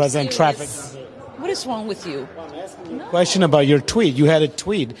said the president trafficked. What is wrong with you? Question about your tweet. You had a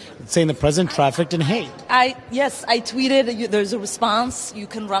tweet saying the president trafficked in hate. Yes, I tweeted. There's a response. You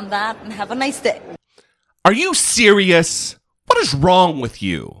can run that and have a nice day. Are you serious? What is wrong with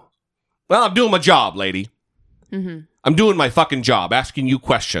you? Well, I'm doing my job, lady. Mm-hmm. I'm doing my fucking job, asking you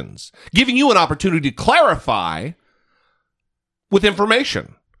questions, giving you an opportunity to clarify with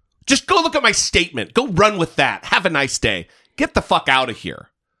information. Just go look at my statement. Go run with that. Have a nice day. Get the fuck out of here.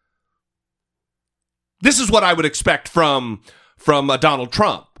 This is what I would expect from Donald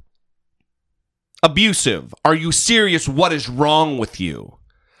Trump. Abusive. Are you serious? What is wrong with you?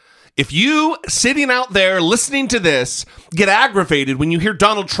 If you, sitting out there listening to this, get aggravated when you hear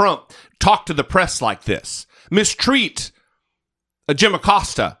Donald Trump talk to the press like this, mistreat Jim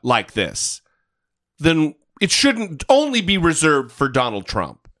Acosta like this, then it shouldn't only be reserved for Donald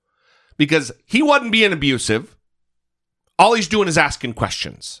Trump. Because he wasn't being abusive. All he's doing is asking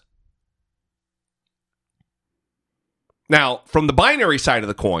questions. Now, from the binary side of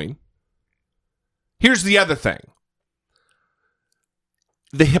the coin, here's the other thing.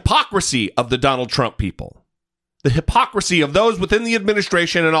 The hypocrisy of the Donald Trump people. The hypocrisy of those within the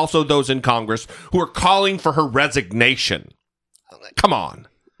administration and also those in Congress who are calling for her resignation. Come on.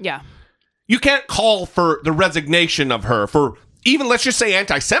 Yeah. You can't call for the resignation of her for even, let's just say,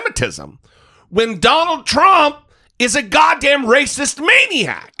 anti-Semitism when Donald Trump is a goddamn racist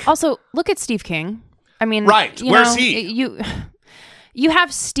maniac. Also, look at Steve King. I mean, right. Where's he? You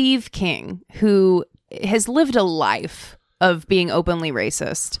have Steve King, who has lived a life of being openly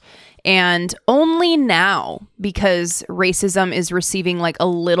racist. And only now, because racism is receiving like a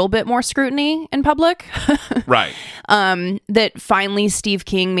little bit more scrutiny in public, right? That finally Steve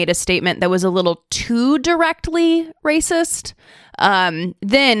King made a statement that was a little too directly racist.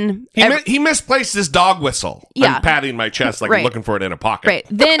 Then he misplaced his dog whistle. Yeah. I'm patting my chest like I'm looking for it in a pocket. Right.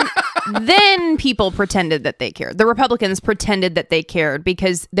 Then people pretended that they cared. The Republicans pretended that they cared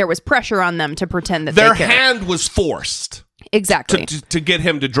because there was pressure on them to pretend that their they cared. hand was forced. Exactly. To get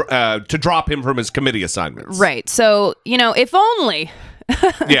him to drop him from his committee assignments. Right. So, if only...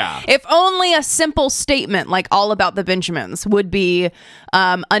 Yeah. If only a simple statement like all about the Benjamins would be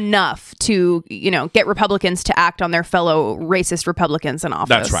enough to, get Republicans to act on their fellow racist Republicans in office.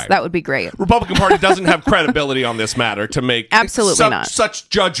 That's right. That would be great. Republican Party doesn't have credibility on this matter to make such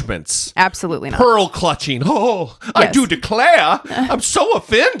judgments. Absolutely not. Pearl clutching. Oh, yes. I do declare. I'm so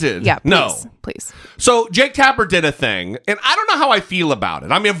offended. Yeah, please. So Jake Tapper did a thing, and I don't know how I feel about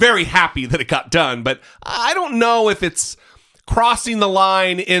it. I mean, I'm very happy that it got done, but I don't know if it's crossing the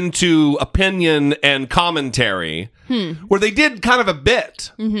line into opinion and commentary, where they did kind of a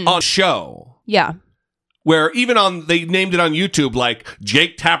bit on show. Yeah. Where even they named it on YouTube, like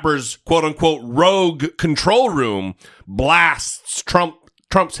Jake Tapper's quote unquote rogue control room blasts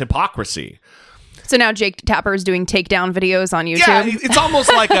Trump's hypocrisy. So now Jake Tapper is doing takedown videos on YouTube. Yeah, it's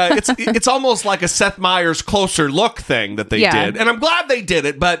almost like it's almost like a Seth Meyers closer look thing that they did, and I'm glad they did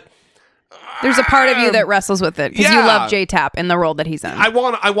it, but. There's a part of you that wrestles with it because you love J-Tap in the role that he's in. I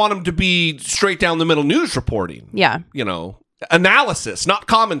want him to be straight down the middle news reporting. Yeah. analysis, not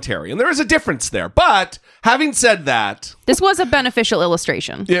commentary. And there is a difference there. But having said that, this was a beneficial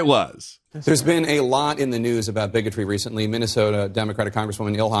illustration. It was. There's been a lot in the news about bigotry recently. Minnesota Democratic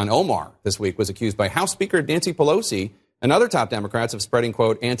Congresswoman Ilhan Omar this week was accused by House Speaker Nancy Pelosi and other top Democrats of spreading,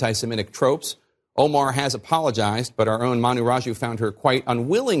 quote, anti-Semitic tropes. Omar has apologized, but our own Manu Raju found her quite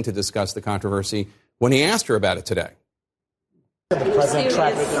unwilling to discuss the controversy when he asked her about it today. The president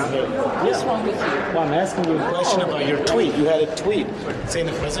trafficking here. What's wrong with you? Well, I'm asking you a question about your tweet. You had a tweet saying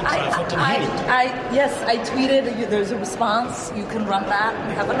the president trafficked in hate. Yes, I tweeted. There's a response. You can run that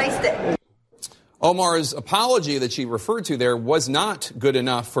and have a nice day. Omar's apology that she referred to there was not good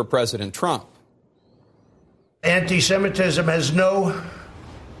enough for President Trump. Anti-Semitism has no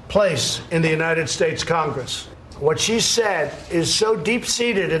place in the United States Congress. What she said is so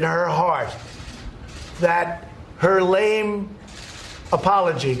deep-seated in her heart that her lame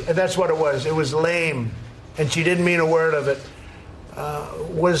apology, and that's what it was lame, and she didn't mean a word of it,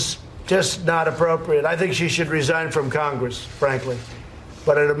 was just not appropriate. I think she should resign from Congress, frankly.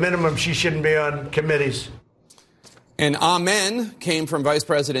 But at a minimum, she shouldn't be on committees. An amen came from Vice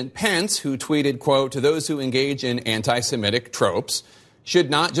President Pence, who tweeted, quote, to those who engage in anti-Semitic tropes should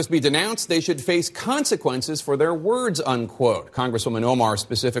not just be denounced, they should face consequences for their words, unquote. Congresswoman Omar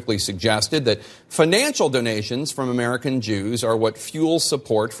specifically suggested that financial donations from American Jews are what fuels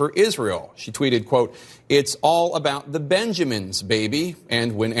support for Israel. She tweeted, quote, it's all about the Benjamins, baby.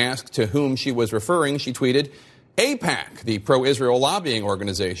 And when asked to whom she was referring, she tweeted, AIPAC, the pro-Israel lobbying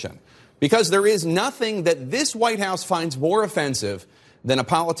organization. Because there is nothing that this White House finds more offensive than a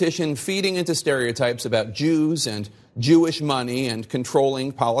politician feeding into stereotypes about Jews and Jewish money and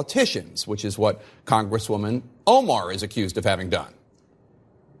controlling politicians, which is what Congresswoman Omar is accused of having done.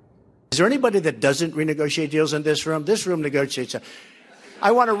 Is there anybody that doesn't renegotiate deals in this room? This room negotiates.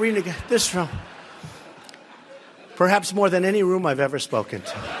 I want to renegotiate this room. Perhaps more than any room I've ever spoken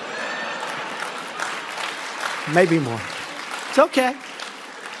to. Maybe more. It's okay.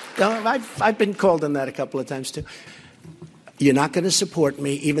 I've been called on that a couple of times, too. You're not going to support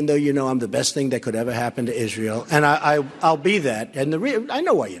me, even though you know I'm the best thing that could ever happen to Israel. And I'll be that. And I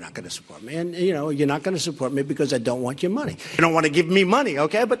know why you're not going to support me. And, you're not going to support me because I don't want your money. You don't want to give me money,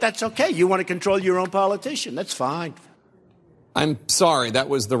 okay? But that's okay. You want to control your own politician. That's fine. I'm sorry, that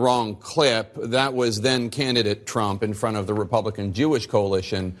was the wrong clip. That was then candidate Trump in front of the Republican Jewish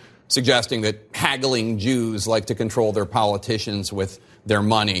coalition, suggesting that haggling Jews like to control their politicians with their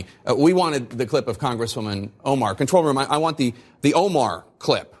money. We wanted the clip of Congresswoman Omar. Control room, I want the Omar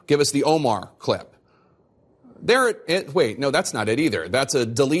clip. Give us the Omar clip. Wait, no, that's not it either. That's a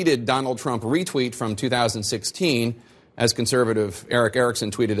deleted Donald Trump retweet from 2016, as conservative Eric Erickson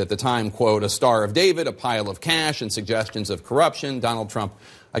tweeted at the time, quote, a Star of David, a pile of cash, and suggestions of corruption. Donald Trump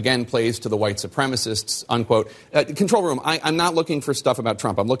again plays to the white supremacists, unquote. Control room, I'm not looking for stuff about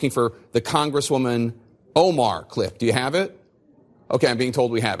Trump. I'm looking for the Congresswoman Omar clip. Do you have it? Okay, I'm being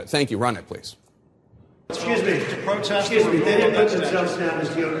told we have it. Thank you. Run it, please. Excuse me. To protest. Excuse me. They didn't put themselves down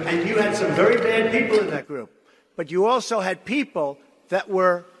as you. And you had some very bad people in that group. But you also had people that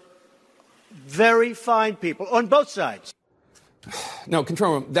were very fine people on both sides. No,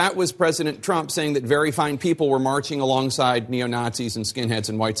 control room. That was President Trump saying that very fine people were marching alongside neo-Nazis and skinheads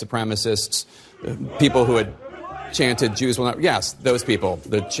and white supremacists, people who had chanted Jews will not. Yes, those people,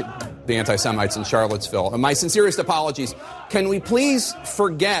 the anti-Semites in Charlottesville. And my sincerest apologies. Can we please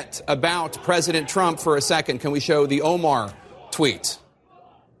forget about President Trump for a second? Can we show the Omar tweet?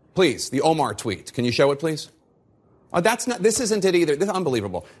 Please, the Omar tweet. Can you show it, please? Oh, this isn't it either. This is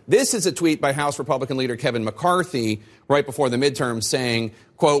unbelievable. This is a tweet by House Republican leader Kevin McCarthy right before the midterms saying,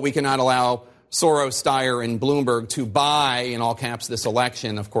 quote, we cannot allow Soros, Steyer, and Bloomberg to buy, in all caps, this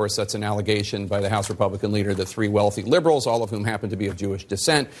election. Of course, that's an allegation by the House Republican leader that three wealthy liberals, all of whom happen to be of Jewish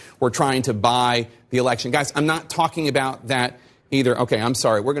descent, were trying to buy the election. Guys, I'm not talking about that either. Okay, I'm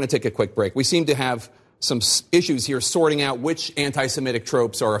sorry. We're going to take a quick break. We seem to have some issues here sorting out which anti-Semitic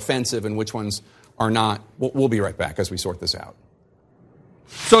tropes are offensive and which ones are not. We'll be right back as we sort this out.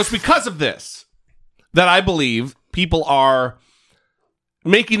 So it's because of this that I believe people are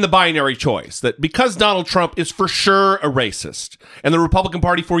making the binary choice, that because Donald Trump is for sure a racist, and the Republican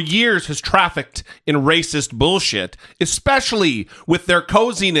Party for years has trafficked in racist bullshit, especially with their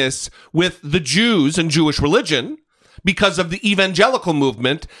coziness with the Jews and Jewish religion, because of the evangelical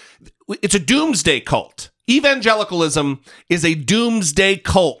movement, it's a doomsday cult. Evangelicalism is a doomsday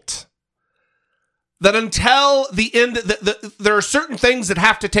cult. That until the end, there are certain things that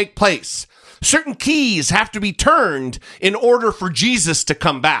have to take place. Certain keys have to be turned in order for Jesus to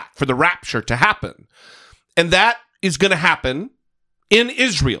come back, for the rapture to happen. And that is going to happen in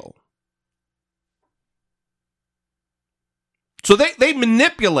Israel. So they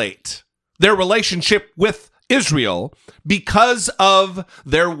manipulate their relationship with Israel because of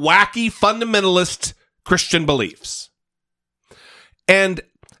their wacky fundamentalist Christian beliefs. And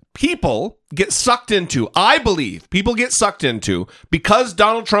people get sucked into, I believe, because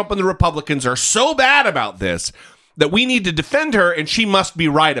Donald Trump and the Republicans are so bad about this, that we need to defend her and she must be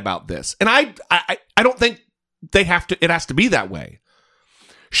right about this. And I don't think it has to be that way.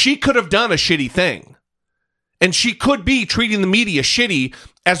 She could have done a shitty thing. And she could be treating the media shitty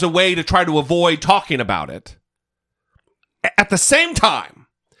as a way to try to avoid talking about it. At the same time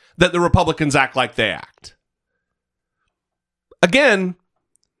that the Republicans act like they act. Again,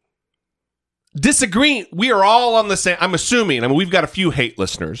 disagreeing, we are all on the same, I'm assuming, we've got a few hate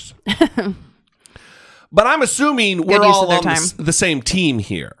listeners. But I'm assuming we're all on the same team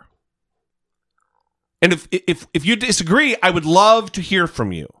here. And if you disagree, I would love to hear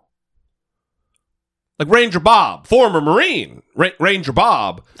from you. Like Ranger Bob, former Marine, Ranger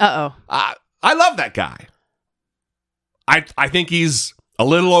Bob. Uh-oh. I love that guy. I think he's a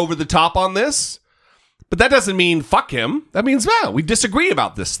little over the top on this, but that doesn't mean fuck him. That means, well, we disagree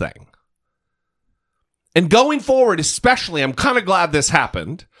about this thing. And going forward, especially, I'm kind of glad this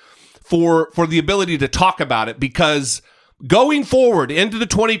happened for the ability to talk about it, because going forward into the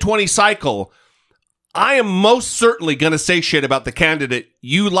 2020 cycle, I am most certainly going to say shit about the candidate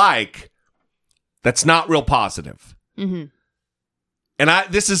you like that's not real positive. Mm-hmm.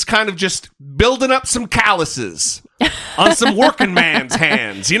 And this is kind of just building up some calluses on some working man's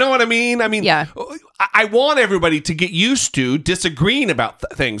hands. You know what I mean? Yeah. I want everybody to get used to disagreeing about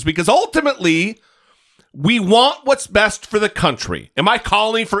things, because ultimately we want what's best for the country. Am I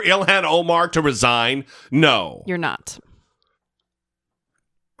calling for Ilhan Omar to resign? No. You're not.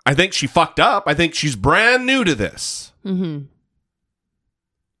 I think she fucked up. I think she's brand new to this. Mm-hmm.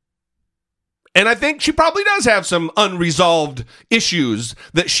 And I think she probably does have some unresolved issues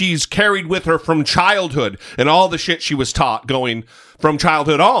that she's carried with her from childhood, and all the shit she was taught going from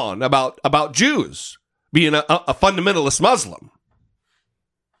childhood on about Jews being a fundamentalist Muslim.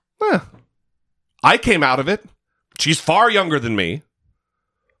 I came out of it. She's far younger than me.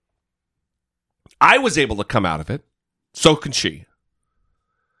 I was able to come out of it. So can she.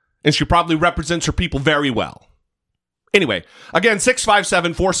 And she probably represents her people very well. Anyway, again,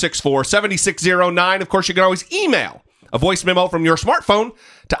 657-464-7609. Of course, you can always email a voice memo from your smartphone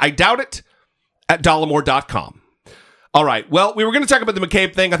to idoubitit@dollemore.com. All right, well, we were going to talk about the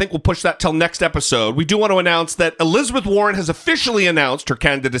McCabe thing. I think we'll push that till next episode. We do want to announce that Elizabeth Warren has officially announced her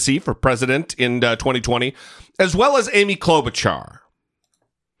candidacy for president in 2020, as well as Amy Klobuchar.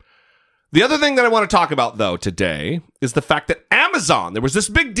 The other thing that I want to talk about, though, today is the fact that Amazon, there was this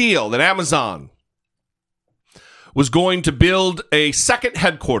big deal that Amazon was going to build a second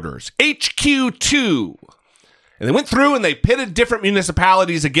headquarters, HQ2. And they went through and they pitted different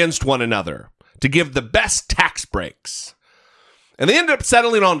municipalities against one another to give the best tax breaks. And they ended up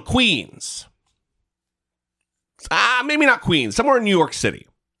settling on Queens. Maybe not Queens, somewhere in New York City.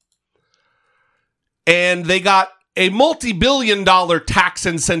 And they got a multi-billion-dollar tax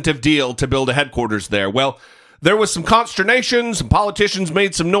incentive deal to build a headquarters there. Well, there was some consternation, some politicians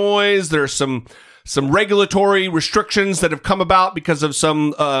made some noise, there's some regulatory restrictions that have come about because of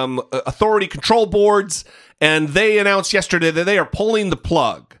some authority control boards, and they announced yesterday that they are pulling the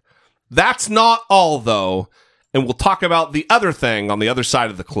plug. That's not all, though, and we'll talk about the other thing on the other side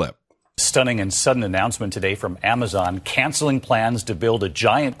of the clip. Stunning and sudden announcement today from Amazon canceling plans to build a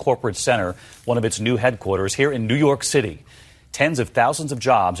giant corporate center, one of its new headquarters here in New York City. Tens of thousands of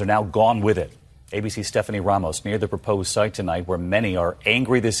jobs are now gone with it. ABC's Stephanie Ramos near the proposed site tonight, where many are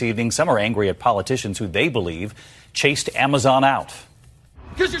angry this evening. Some are angry at politicians who they believe chased Amazon out.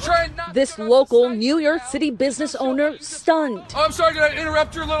 This local New York City business owner stunned. Oh, I'm sorry, did I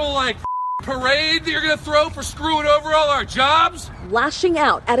interrupt your little, parade that you're going to throw for screwing over all our jobs? Lashing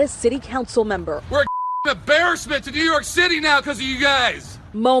out at a city council member. We're an embarrassment to New York City now because of you guys.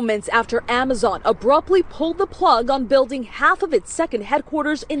 Moments after Amazon abruptly pulled the plug on building half of its second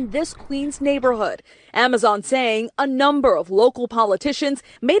headquarters in this Queens neighborhood. Amazon saying a number of local politicians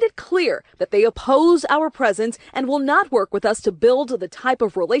made it clear that they oppose our presence and will not work with us to build the type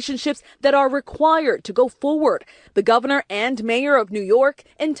of relationships that are required to go forward. The governor and mayor of New York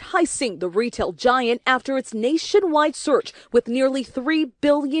enticing the retail giant after its nationwide search with nearly $3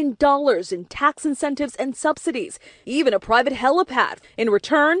 billion in tax incentives and subsidies, even a private helipad. In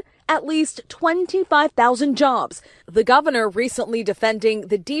return, at least 25,000 jobs. The governor recently defending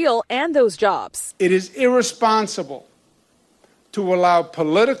the deal and those jobs. It is irresponsible to allow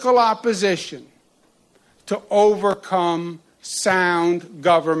political opposition to overcome sound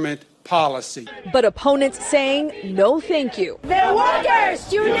government policy. But opponents saying no thank you. The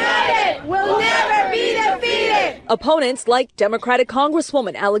workers united will never be defeated. Opponents like Democratic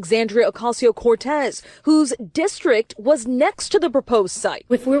Congresswoman Alexandria Ocasio-Cortez, whose district was next to the proposed site.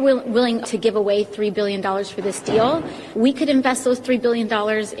 If we're willing to give away $3 billion for this deal, we could invest those $3 billion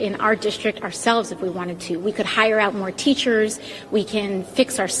in our district ourselves if we wanted to. We could hire out more teachers. We can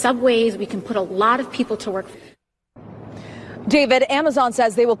fix our subways. We can put a lot of people to work. David, Amazon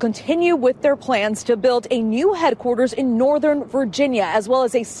says they will continue with their plans to build a new headquarters in Northern Virginia, as well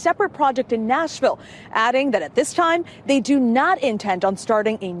as a separate project in Nashville, adding that at this time, they do not intend on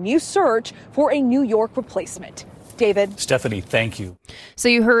starting a new search for a New York replacement. David. Stephanie, thank you. So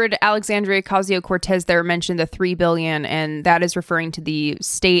you heard Alexandria Ocasio-Cortez there mention the $3 billion, and that is referring to the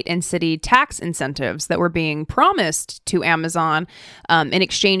state and city tax incentives that were being promised to Amazon in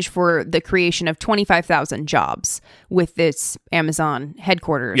exchange for the creation of 25,000 jobs with this Amazon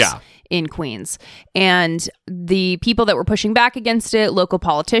headquarters in Queens. And the people that were pushing back against it, local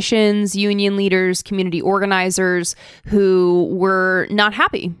politicians, union leaders, community organizers who were not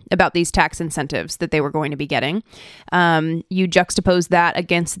happy about these tax incentives that they were going to be getting. You juxtapose that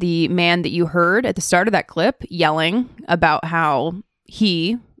against the man that you heard at the start of that clip yelling about how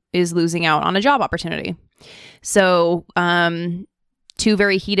he is losing out on a job opportunity. So, two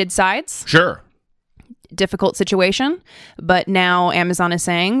very heated sides. Sure. Difficult situation. But now Amazon is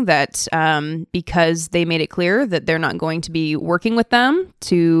saying that because they made it clear that they're not going to be working with them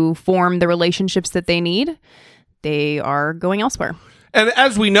to form the relationships that they need, they are going elsewhere. And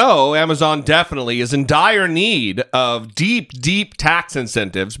as we know, Amazon definitely is in dire need of deep, deep tax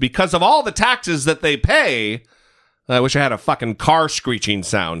incentives because of all the taxes that they pay. I wish I had a fucking car screeching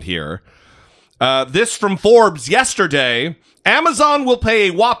sound here. This from Forbes yesterday. Amazon will pay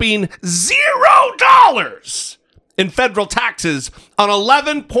a whopping $0 in federal taxes on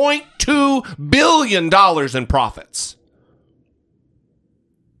 $11.2 billion in profits.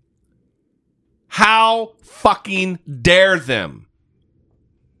 How fucking dare them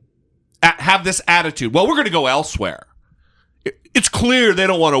have this attitude? Well, we're going to go elsewhere. It's clear they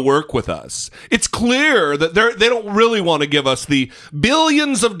don't want to work with us. It's clear that they don't really want to give us the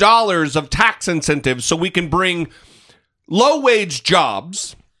billions of dollars of tax incentives so we can bring low-wage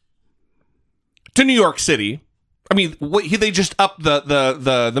jobs to New York City. I mean, they just upped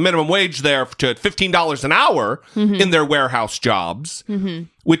the minimum wage there to $15 an hour in their warehouse jobs,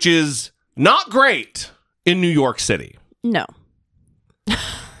 which is not great in New York City. No.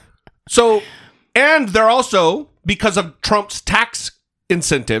 So, and they're also, because of Trump's tax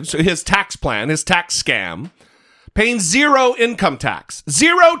incentives, his tax plan, his tax scam, paying zero income tax.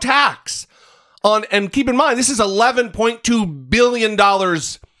 Zero tax on, and keep in mind, this is $11.2 billion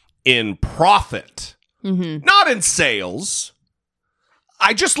in profit, not in sales.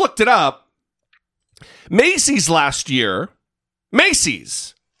 I just looked it up. Macy's last year,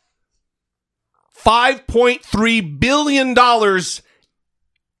 $5.3 billion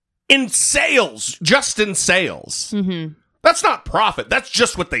in sales, just in sales. That's not profit. That's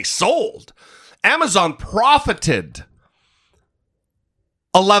just what they sold. Amazon profited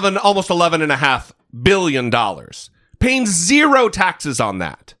almost $11.5 billion, paying zero taxes on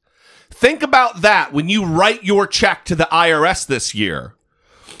that. Think about that when you write your check to the IRS this year,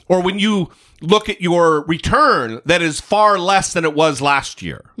 or when you look at your return that is far less than it was last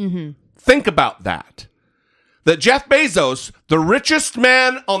year. Think about that. That Jeff Bezos, the richest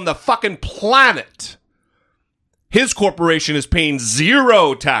man on the fucking planet, his corporation is paying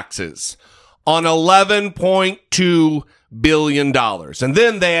zero taxes on $11.2 billion. And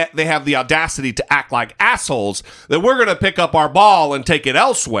then they have the audacity to act like assholes that we're going to pick up our ball and take it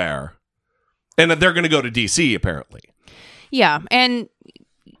elsewhere. And that they're going to go to DC, apparently. Yeah. And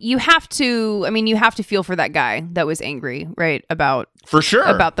you have to feel for that guy that was angry, right? For sure.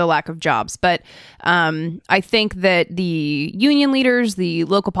 About the lack of jobs. But I think that the union leaders, the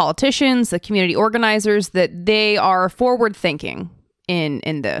local politicians, the community organizers, that they are forward thinking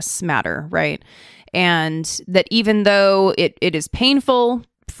in this matter, right? And that even though it is painful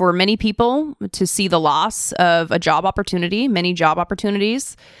for many people to see the loss of a job opportunity, many job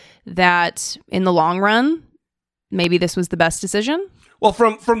opportunities, that in the long run, maybe this was the best decision. Well,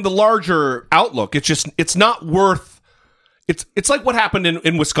 from the larger outlook, it's not worth. It's like what happened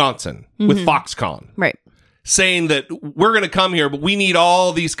in Wisconsin with Foxconn, right? Saying that we're going to come here, but we need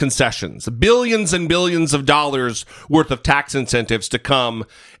all these concessions, billions and billions of dollars worth of tax incentives to come,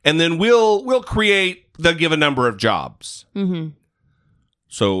 and then they'll give a number of jobs.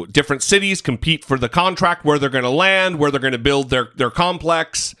 So different cities compete for the contract, where they're going to land, where they're going to build their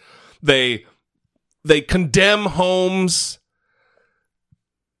complex. They condemn homes.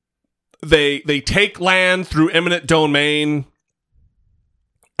 They take land through eminent domain.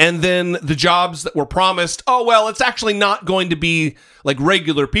 And then the jobs that were promised, oh, well, it's actually not going to be like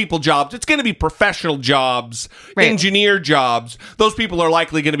regular people jobs. It's going to be professional jobs, engineer jobs. Those people are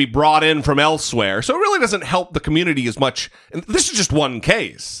likely going to be brought in from elsewhere. So it really doesn't help the community as much. And this is just one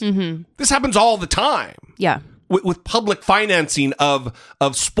case. Mm-hmm. This happens all the time. Yeah. With public financing of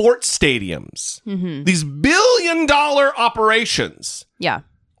sports stadiums. Mm-hmm. These billion-dollar operations. Yeah.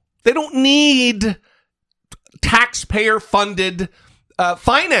 They don't need taxpayer-funded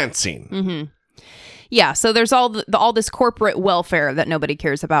financing. Mm-hmm. Yeah, so there's all this corporate welfare that nobody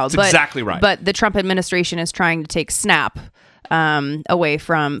cares about. That's exactly right. But the Trump administration is trying to take SNAP away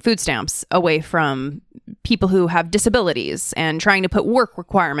from food stamps, away from people who have disabilities, and trying to put work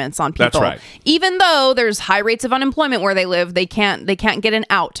requirements on people. That's right. Even though there's high rates of unemployment where they live, they can't get an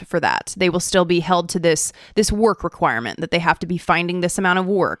out for that. They will still be held to this work requirement that they have to be finding this amount of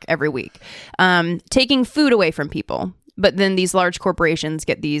work every week. Taking food away from people. But then these large corporations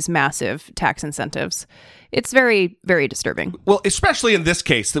get these massive tax incentives. It's very, very disturbing. Well, especially in this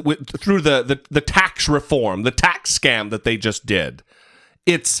case, through the tax reform, the tax scam that they just did.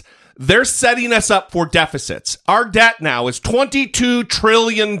 They're setting us up for deficits. Our debt now is $22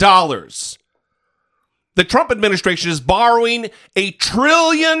 trillion. The Trump administration is borrowing $1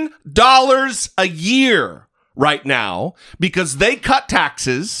 trillion a year right now because they cut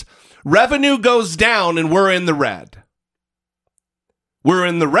taxes, revenue goes down, and we're in the red. We're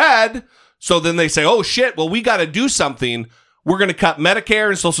in the red, so then they say, oh shit, well, we got to do something. We're going to cut Medicare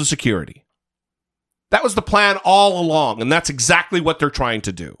and Social Security. That was the plan all along, and that's exactly what they're trying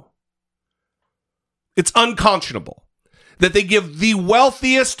to do. It's unconscionable that they give the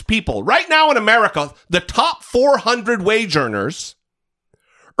wealthiest people, right now in America, the top 400 wage earners,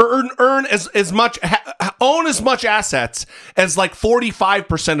 own as much assets as like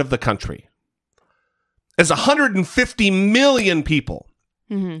 45% of the country. As 150 million people.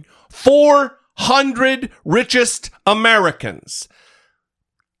 Mm-hmm. 400 richest Americans.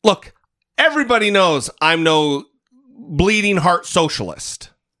 Look, everybody knows I'm no bleeding heart socialist.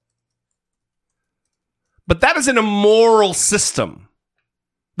 But that is an immoral system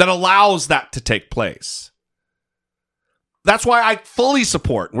that allows that to take place. That's why I fully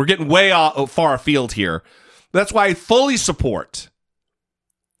support, we're getting way far afield here. That's why I fully support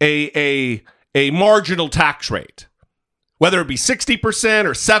a marginal tax rate. Whether it be 60%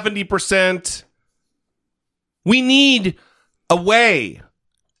 or 70%, we need a way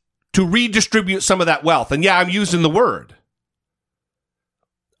to redistribute some of that wealth. And yeah, I'm using the word.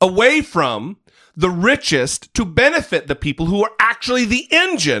 Away from the richest to benefit the people who are actually the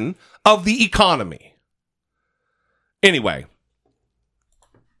engine of the economy. Anyway,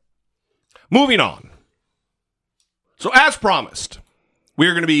 moving on. So as promised,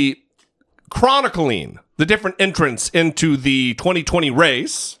 we're going to be chronicling the different entrants into the 2020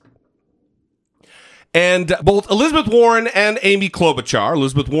 race. And both Elizabeth Warren and Amy Klobuchar,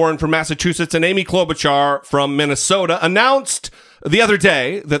 Elizabeth Warren from Massachusetts and Amy Klobuchar from Minnesota, announced the other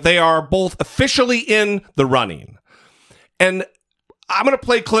day that they are both officially in the running. And I'm going to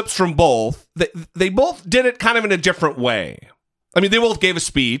play clips from both. They both did it kind of in a different way. I mean, they both gave a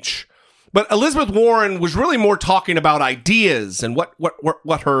speech, but Elizabeth Warren was really more talking about ideas and what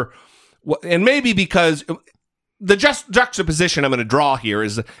her... And maybe because the juxtaposition I'm going to draw here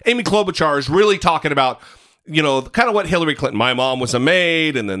is Amy Klobuchar is really talking about, kind of what Hillary Clinton, my mom was a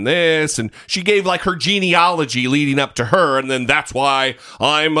maid, and then this, and she gave like her genealogy leading up to her, and then that's why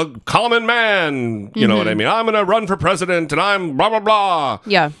I'm a common man. You know what I mean? I'm going to run for president, and I'm blah, blah, blah.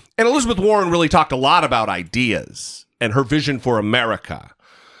 Yeah. And Elizabeth Warren really talked a lot about ideas and her vision for America.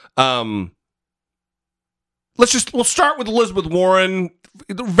 We'll start with Elizabeth Warren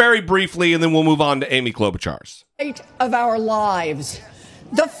very briefly, and then we'll move on to Amy Klobuchar's. Of our lives,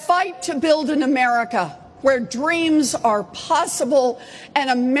 the fight to build an America where dreams are possible, an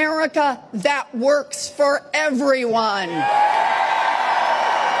America that works for everyone.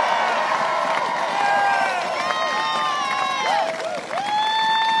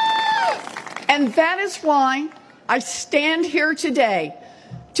 And that is why I stand here today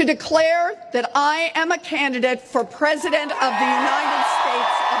to declare that I am a candidate for President of the United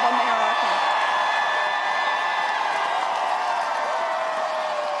States of America.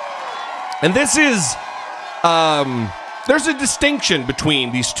 And this is, there's a distinction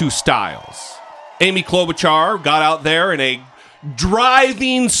between these two styles. Amy Klobuchar got out there in a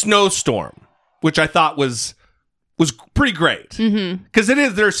driving snowstorm, which I thought was was pretty great. Because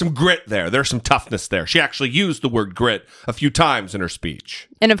there's some grit there. There's some toughness there. She actually used the word grit a few times in her speech.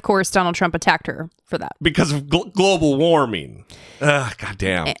 And of course, Donald Trump attacked her for that. Because of global warming. God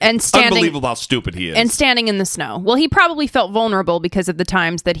damn. And unbelievable how stupid he is. And standing in the snow. Well, he probably felt vulnerable because of the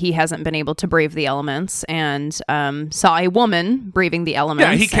times that he hasn't been able to brave the elements and saw a woman braving the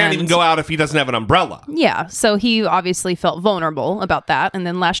elements. Yeah, he can't even go out if he doesn't have an umbrella. Yeah, so he obviously felt vulnerable about that and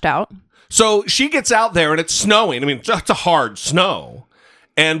then lashed out. So she gets out there and it's snowing. I mean, it's a hard snow.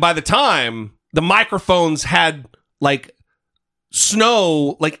 And by the time the microphones had like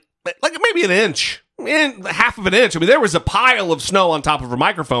snow, like maybe an inch, half of an inch. I mean, there was a pile of snow on top of her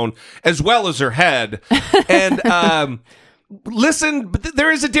microphone as well as her head. And listen, but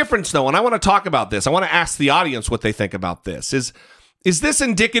there is a difference though. And I want to talk about this. I want to ask the audience what they think about this. Is this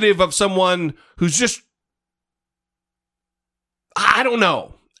indicative of someone who's just, I don't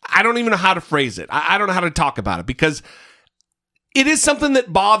know. I don't even know how to phrase it. I don't know how to talk about it because it is something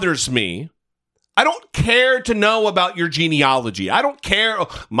that bothers me. I don't care to know about your genealogy. I don't care.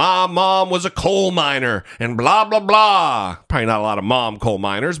 My mom was a coal miner and blah, blah, blah. Probably not a lot of mom coal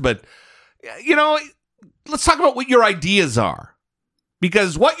miners, but, you know, let's talk about what your ideas are.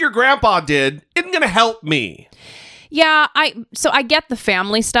 Because what your grandpa did isn't going to help me. Yeah, I get the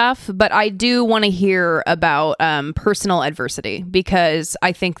family stuff, but I do want to hear about personal adversity because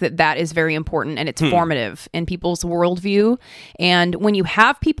I think that is very important and it's formative in people's worldview. And when you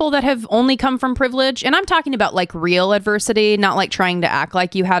have people that have only come from privilege, and I'm talking about like real adversity, not like trying to act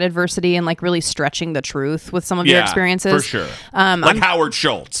like you had adversity and like really stretching the truth with some of your experiences. For sure. Like Howard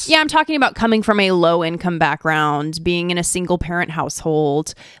Schultz. Yeah, I'm talking about coming from a low income background, being in a single parent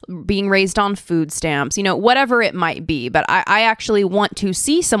household, being raised on food stamps, you know, whatever it might be, but I actually want to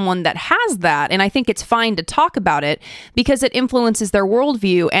see someone that has that, and I think it's fine to talk about it because it influences their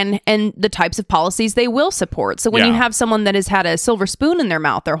worldview and the types of policies they will support. So when you have someone that has had a silver spoon in their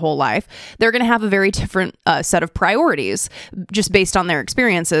mouth their whole life, they're going to have a very different set of priorities just based on their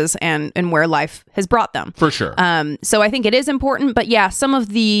experiences and where life has brought them. For sure. So I think it is important, but yeah, some of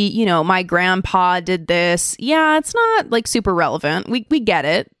the, you know, my grandpa did this. Yeah, it's not like super relevant. We get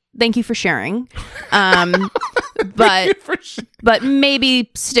it. Thank you for sharing. But maybe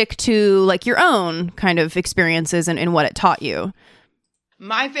stick to like your own kind of experiences and what it taught you.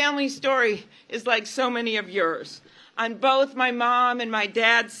 My family story is like so many of yours. On both my mom and my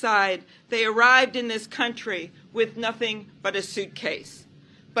dad's side, they arrived in this country with nothing but a suitcase.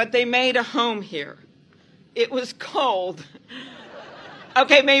 But they made a home here. It was cold.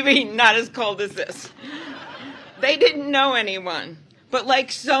 Okay, maybe not as cold as this. They didn't know anyone. But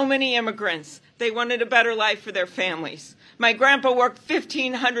like so many immigrants, they wanted a better life for their families. My grandpa worked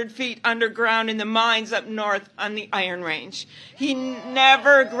 1,500 feet underground in the mines up north on the Iron Range. He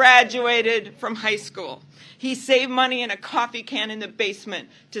never graduated from high school. He saved money in a coffee can in the basement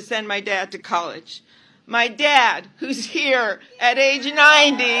to send my dad to college. My dad, who's here at age 90,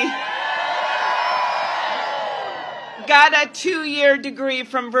 got a 2-year degree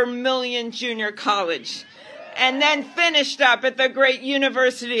from Vermillion Junior College, and then finished up at the great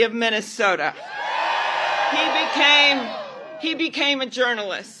University of Minnesota. He became a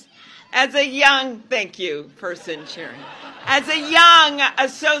journalist. As a young, thank you, person cheering. As a young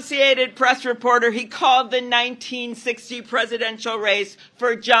Associated Press reporter, he called the 1960 presidential race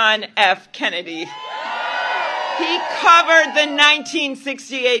for John F. Kennedy. He covered the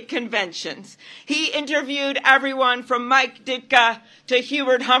 1968 conventions. He interviewed everyone from Mike Ditka to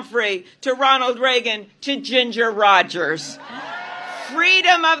Hubert Humphrey to Ronald Reagan to Ginger Rogers.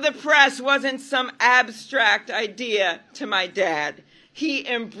 Freedom of the press wasn't some abstract idea to my dad. He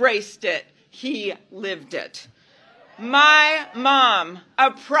embraced it. He lived it. My mom, a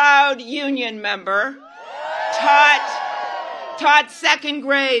proud union member, taught second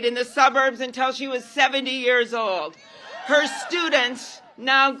grade in the suburbs until she was 70 years old. Her students,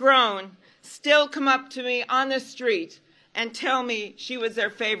 now grown, still come up to me on the street and tell me she was their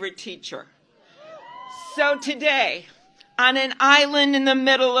favorite teacher. So today, on an island in the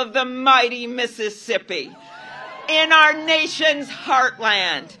middle of the mighty Mississippi, in our nation's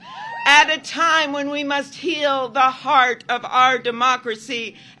heartland, at a time when we must heal the heart of our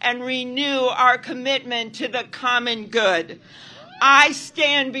democracy and renew our commitment to the common good, I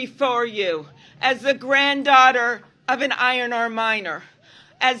stand before you as the granddaughter of an iron ore miner,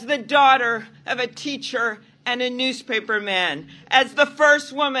 as the daughter of a teacher and a newspaperman, as the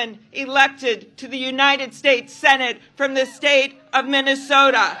first woman elected to the United States Senate from the state of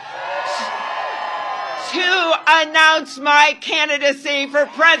Minnesota, to announce my candidacy for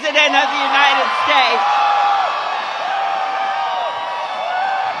President of the United States.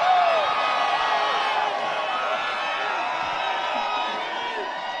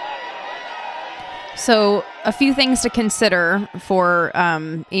 So a few things to consider for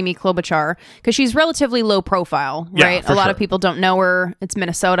Amy Klobuchar, because she's relatively low profile, right? Yeah, a lot sure. of people don't know her. It's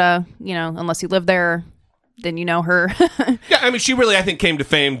Minnesota, unless you live there, then you know her. Yeah, I mean, she really, I think, came to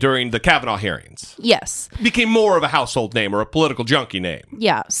fame during the Kavanaugh hearings. Yes. Became more of a household name or a political junkie name.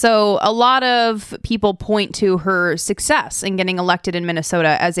 Yeah, so a lot of people point to her success in getting elected in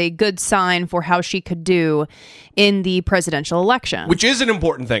Minnesota as a good sign for how she could do in the presidential election. Which is an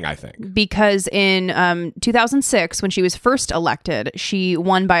important thing, I think. Because in 2006, when she was first elected, she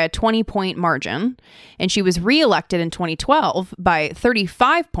won by a 20-point margin, and she was reelected in 2012 by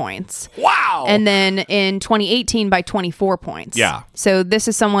 35 points. Wow! And then in 2018 by 24 points. Yeah. So this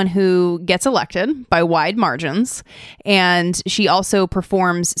is someone who gets elected by wide margins, and she also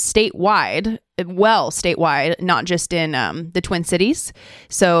performs statewide, not just in the Twin Cities.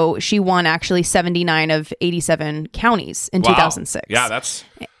 So she won actually 79 of 87 counties in 2006. Yeah, that's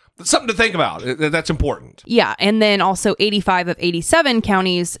something to think about. That's important. Yeah, and then also 85 of 87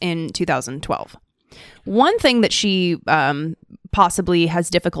 counties in 2012. One thing that she possibly has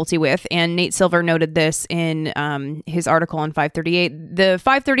difficulty with, and Nate Silver noted this in his article on 538. The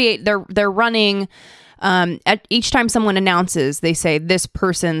 538, they're running at each time someone announces, they say this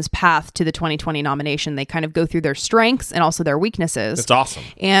person's path to the 2020 nomination. They kind of go through their strengths and also their weaknesses. That's awesome.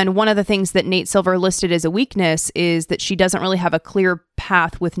 And one of the things that Nate Silver listed as a weakness is that she doesn't really have a clear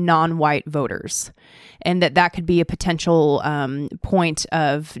path with non-white voters, and that could be a potential point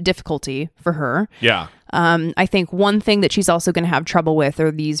of difficulty for her. Yeah. I think one thing that she's also going to have trouble with are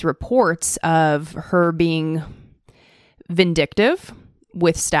these reports of her being vindictive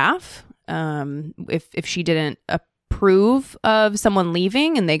with staff. If she didn't approve of someone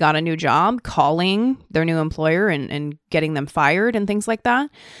leaving and they got a new job, calling their new employer and getting them fired and things like that.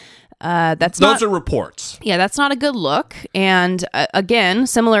 Those are reports. Yeah, that's not a good look. And again,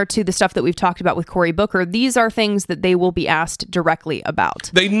 similar to the stuff that we've talked about with Cory Booker, these are things that they will be asked directly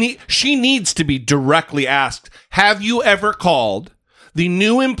about. She needs to be directly asked, have you ever called the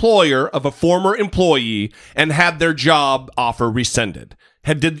new employer of a former employee and had their job offer rescinded?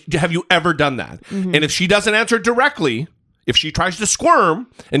 Have you ever done that? Mm-hmm. And if she doesn't answer directly, if she tries to squirm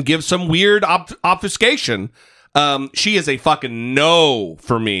and give some weird obfuscation, she is a fucking no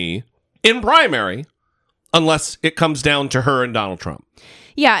for me in primary, unless it comes down to her and Donald Trump.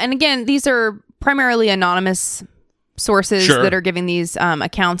 Yeah, and again, these are primarily anonymous sources that are giving these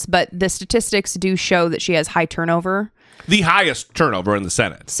accounts, but the statistics do show that she has high turnover. The highest turnover in the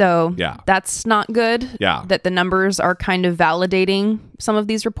Senate. So that's not good. Yeah. That the numbers are kind of validating some of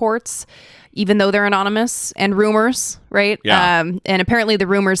these reports, even though they're anonymous, and rumors, right? Yeah. And apparently the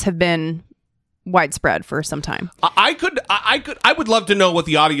rumors have been widespread for some time. I would love to know what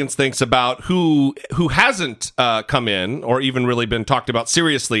the audience thinks about who hasn't come in or even really been talked about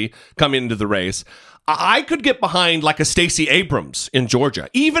seriously come into the race. I could get behind like a Stacey Abrams in Georgia,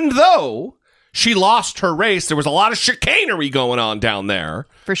 even though she lost her race. There was a lot of chicanery going on down there.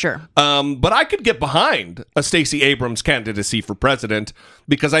 For sure. But I could get behind a Stacey Abrams candidacy for president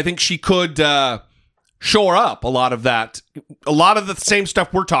because I think she could shore up a lot of the same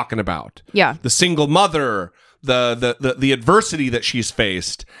stuff we're talking about. Yeah. The single mother, the adversity that she's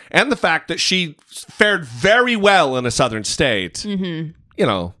faced, and the fact that she fared very well in a southern state. Mm-hmm.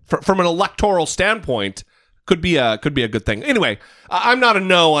 From an electoral standpoint, could be a good thing. Anyway, I'm not a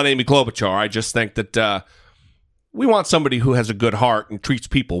no on Amy Klobuchar. I just think that we want somebody who has a good heart and treats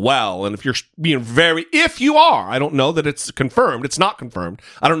people well. And if you're being if you are, I don't know that it's confirmed. It's not confirmed.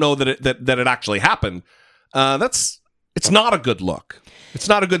 I don't know that it actually happened. It's not a good look. It's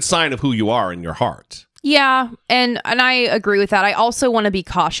not a good sign of who you are in your heart. Yeah, and I agree with that. I also want to be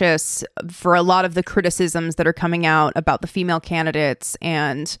cautious for a lot of the criticisms that are coming out about the female candidates,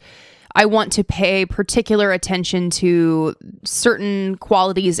 and I want to pay particular attention to certain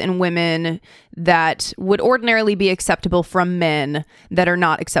qualities in women that would ordinarily be acceptable from men that are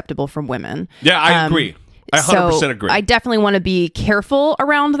not acceptable from women. Yeah, I agree. I 100% agree. I definitely want to be careful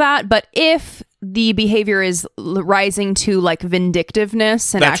around that, but if the behavior is rising to like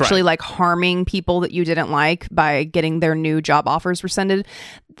vindictiveness and actually like harming people that you didn't like by getting their new job offers rescinded,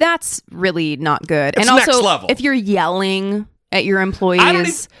 that's really not good. It's and also, next level. If you're yelling at your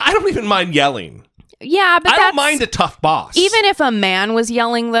employees, I don't even mind yelling. Yeah, but I don't mind a tough boss. Even if a man was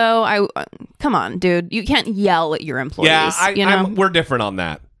yelling, though, come on, dude, you can't yell at your employees. Yeah, we're different on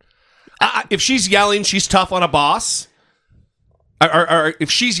that. If she's yelling, she's tough on a boss. Or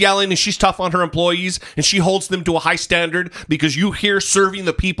if she's yelling and she's tough on her employees and she holds them to a high standard because you here serving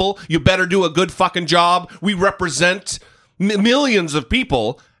the people, you better do a good fucking job. We represent millions of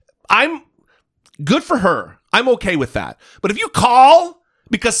people. I'm good for her. I'm okay with that. But if you call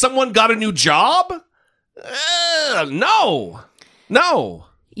because someone got a new job No.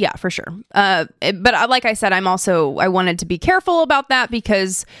 Yeah, for sure. But like I said, I wanted to be careful about that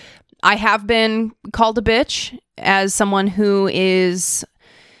because I have been called a bitch as someone who is...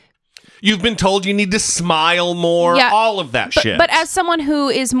 You've been told you need to smile more, all of that shit. But as someone who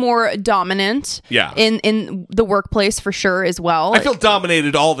is more dominant in the workplace for sure as well. I feel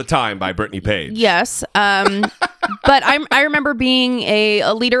dominated all the time by Brittany Page. Yes. But I remember being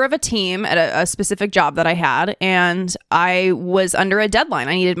a leader of a team at a specific job that I had, and I was under a deadline.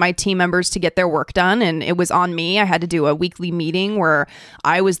 I needed my team members to get their work done, and it was on me. I had to do a weekly meeting where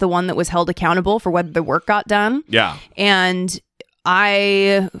I was the one that was held accountable for whether the work got done. Yeah. And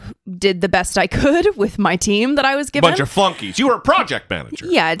I did the best I could with my team that I was given. Bunch of flunkies. You were a project manager.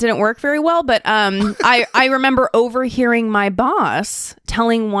 Yeah, it didn't work very well, but I remember overhearing my boss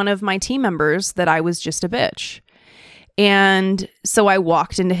telling one of my team members that I was just a bitch. And so I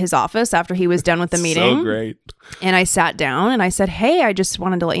walked into his office after he was done with the meeting. So great. And I sat down and I said, "Hey, I just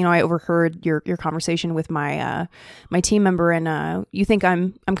wanted to let you know I overheard your conversation with my team member, and you think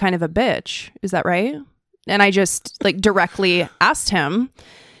I'm kind of a bitch. Is that right?" And I just directly asked him,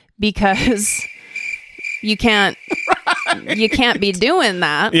 because you can't be doing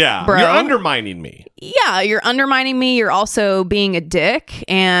that. Yeah, bro. You're undermining me. Yeah, you're undermining me. You're also being a dick.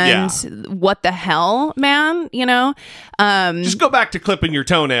 And what the hell, man? Just go back to clipping your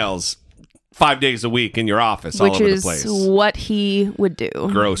toenails 5 days a week in your office all over the place. Which is what he would do.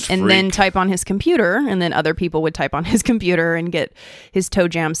 Gross and freak. Then type on his computer, and then other people would type on his computer and get his toe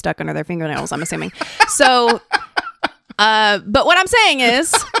jam stuck under their fingernails, I'm assuming. So, but what I'm saying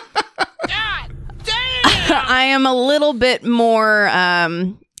is... I am a little bit more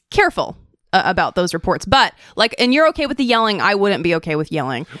careful about those reports. But, and you're okay with the yelling, I wouldn't be okay with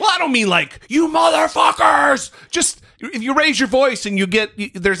yelling. Well, I don't mean you motherfuckers! Just... If you raise your voice and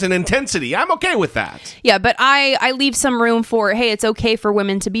there's an intensity, I'm okay with that. Yeah, but I leave some room for, hey, it's okay for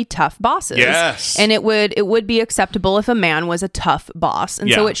women to be tough bosses. Yes. And it would be acceptable if a man was a tough boss.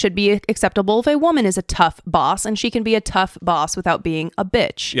 And so it should be acceptable if a woman is a tough boss, and she can be a tough boss without being a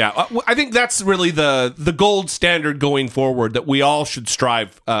bitch. Yeah, I think that's really the gold standard going forward that we all should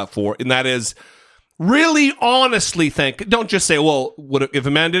strive for, and that is really honestly think. Don't just say, well, if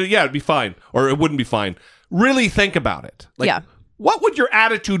a man did it, yeah, it'd be fine, or it wouldn't be fine. Really think about it. What would your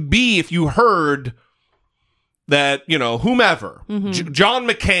attitude be if you heard that, whomever, John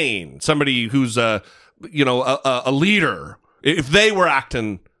McCain, somebody who's a leader, if they were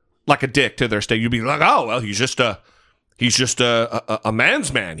acting like a dick to their state, you'd be like, oh, well, he's just a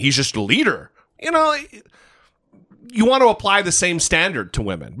man's man. He's just a leader. You want to apply the same standard to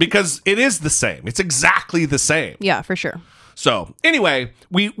women because it is the same. It's exactly the same. Yeah, for sure. So anyway,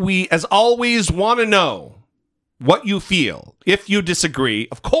 we as always want to know what you feel. If you disagree,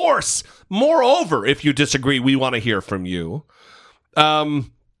 of course, moreover, if you disagree, we want to hear from you.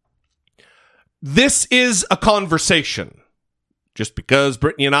 This is a conversation. Just because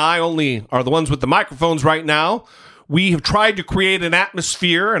Brittany and I only are the ones with the microphones right now, we have tried to create an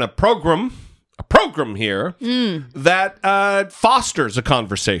atmosphere and a program here that fosters a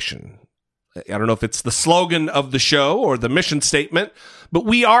conversation. I don't know if it's the slogan of the show or the mission statement, but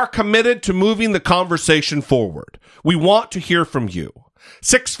we are committed to moving the conversation forward. We want to hear from you.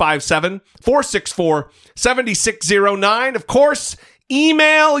 657-464-7609. Of course,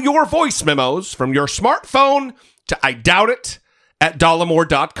 email your voice memos from your smartphone to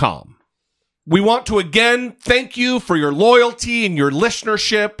idoubt.it@dollamore.com. We want to again thank you for your loyalty and your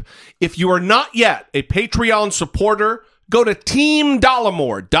listenership. If you are not yet a Patreon supporter, go to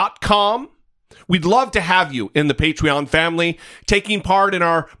teamdollamore.com. We'd love to have you in the Patreon family, taking part in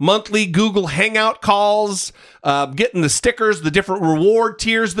our monthly Google Hangout calls, getting the stickers, the different reward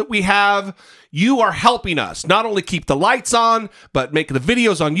tiers that we have. You are helping us not only keep the lights on, but make the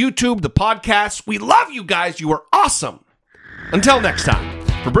videos on YouTube, the podcasts. We love you guys. You are awesome. Until next time,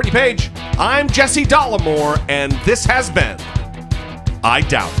 for Brittany Page, I'm Jesse Dollamore, and this has been I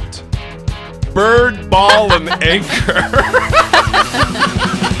Doubt It. Bird, ball, and anchor.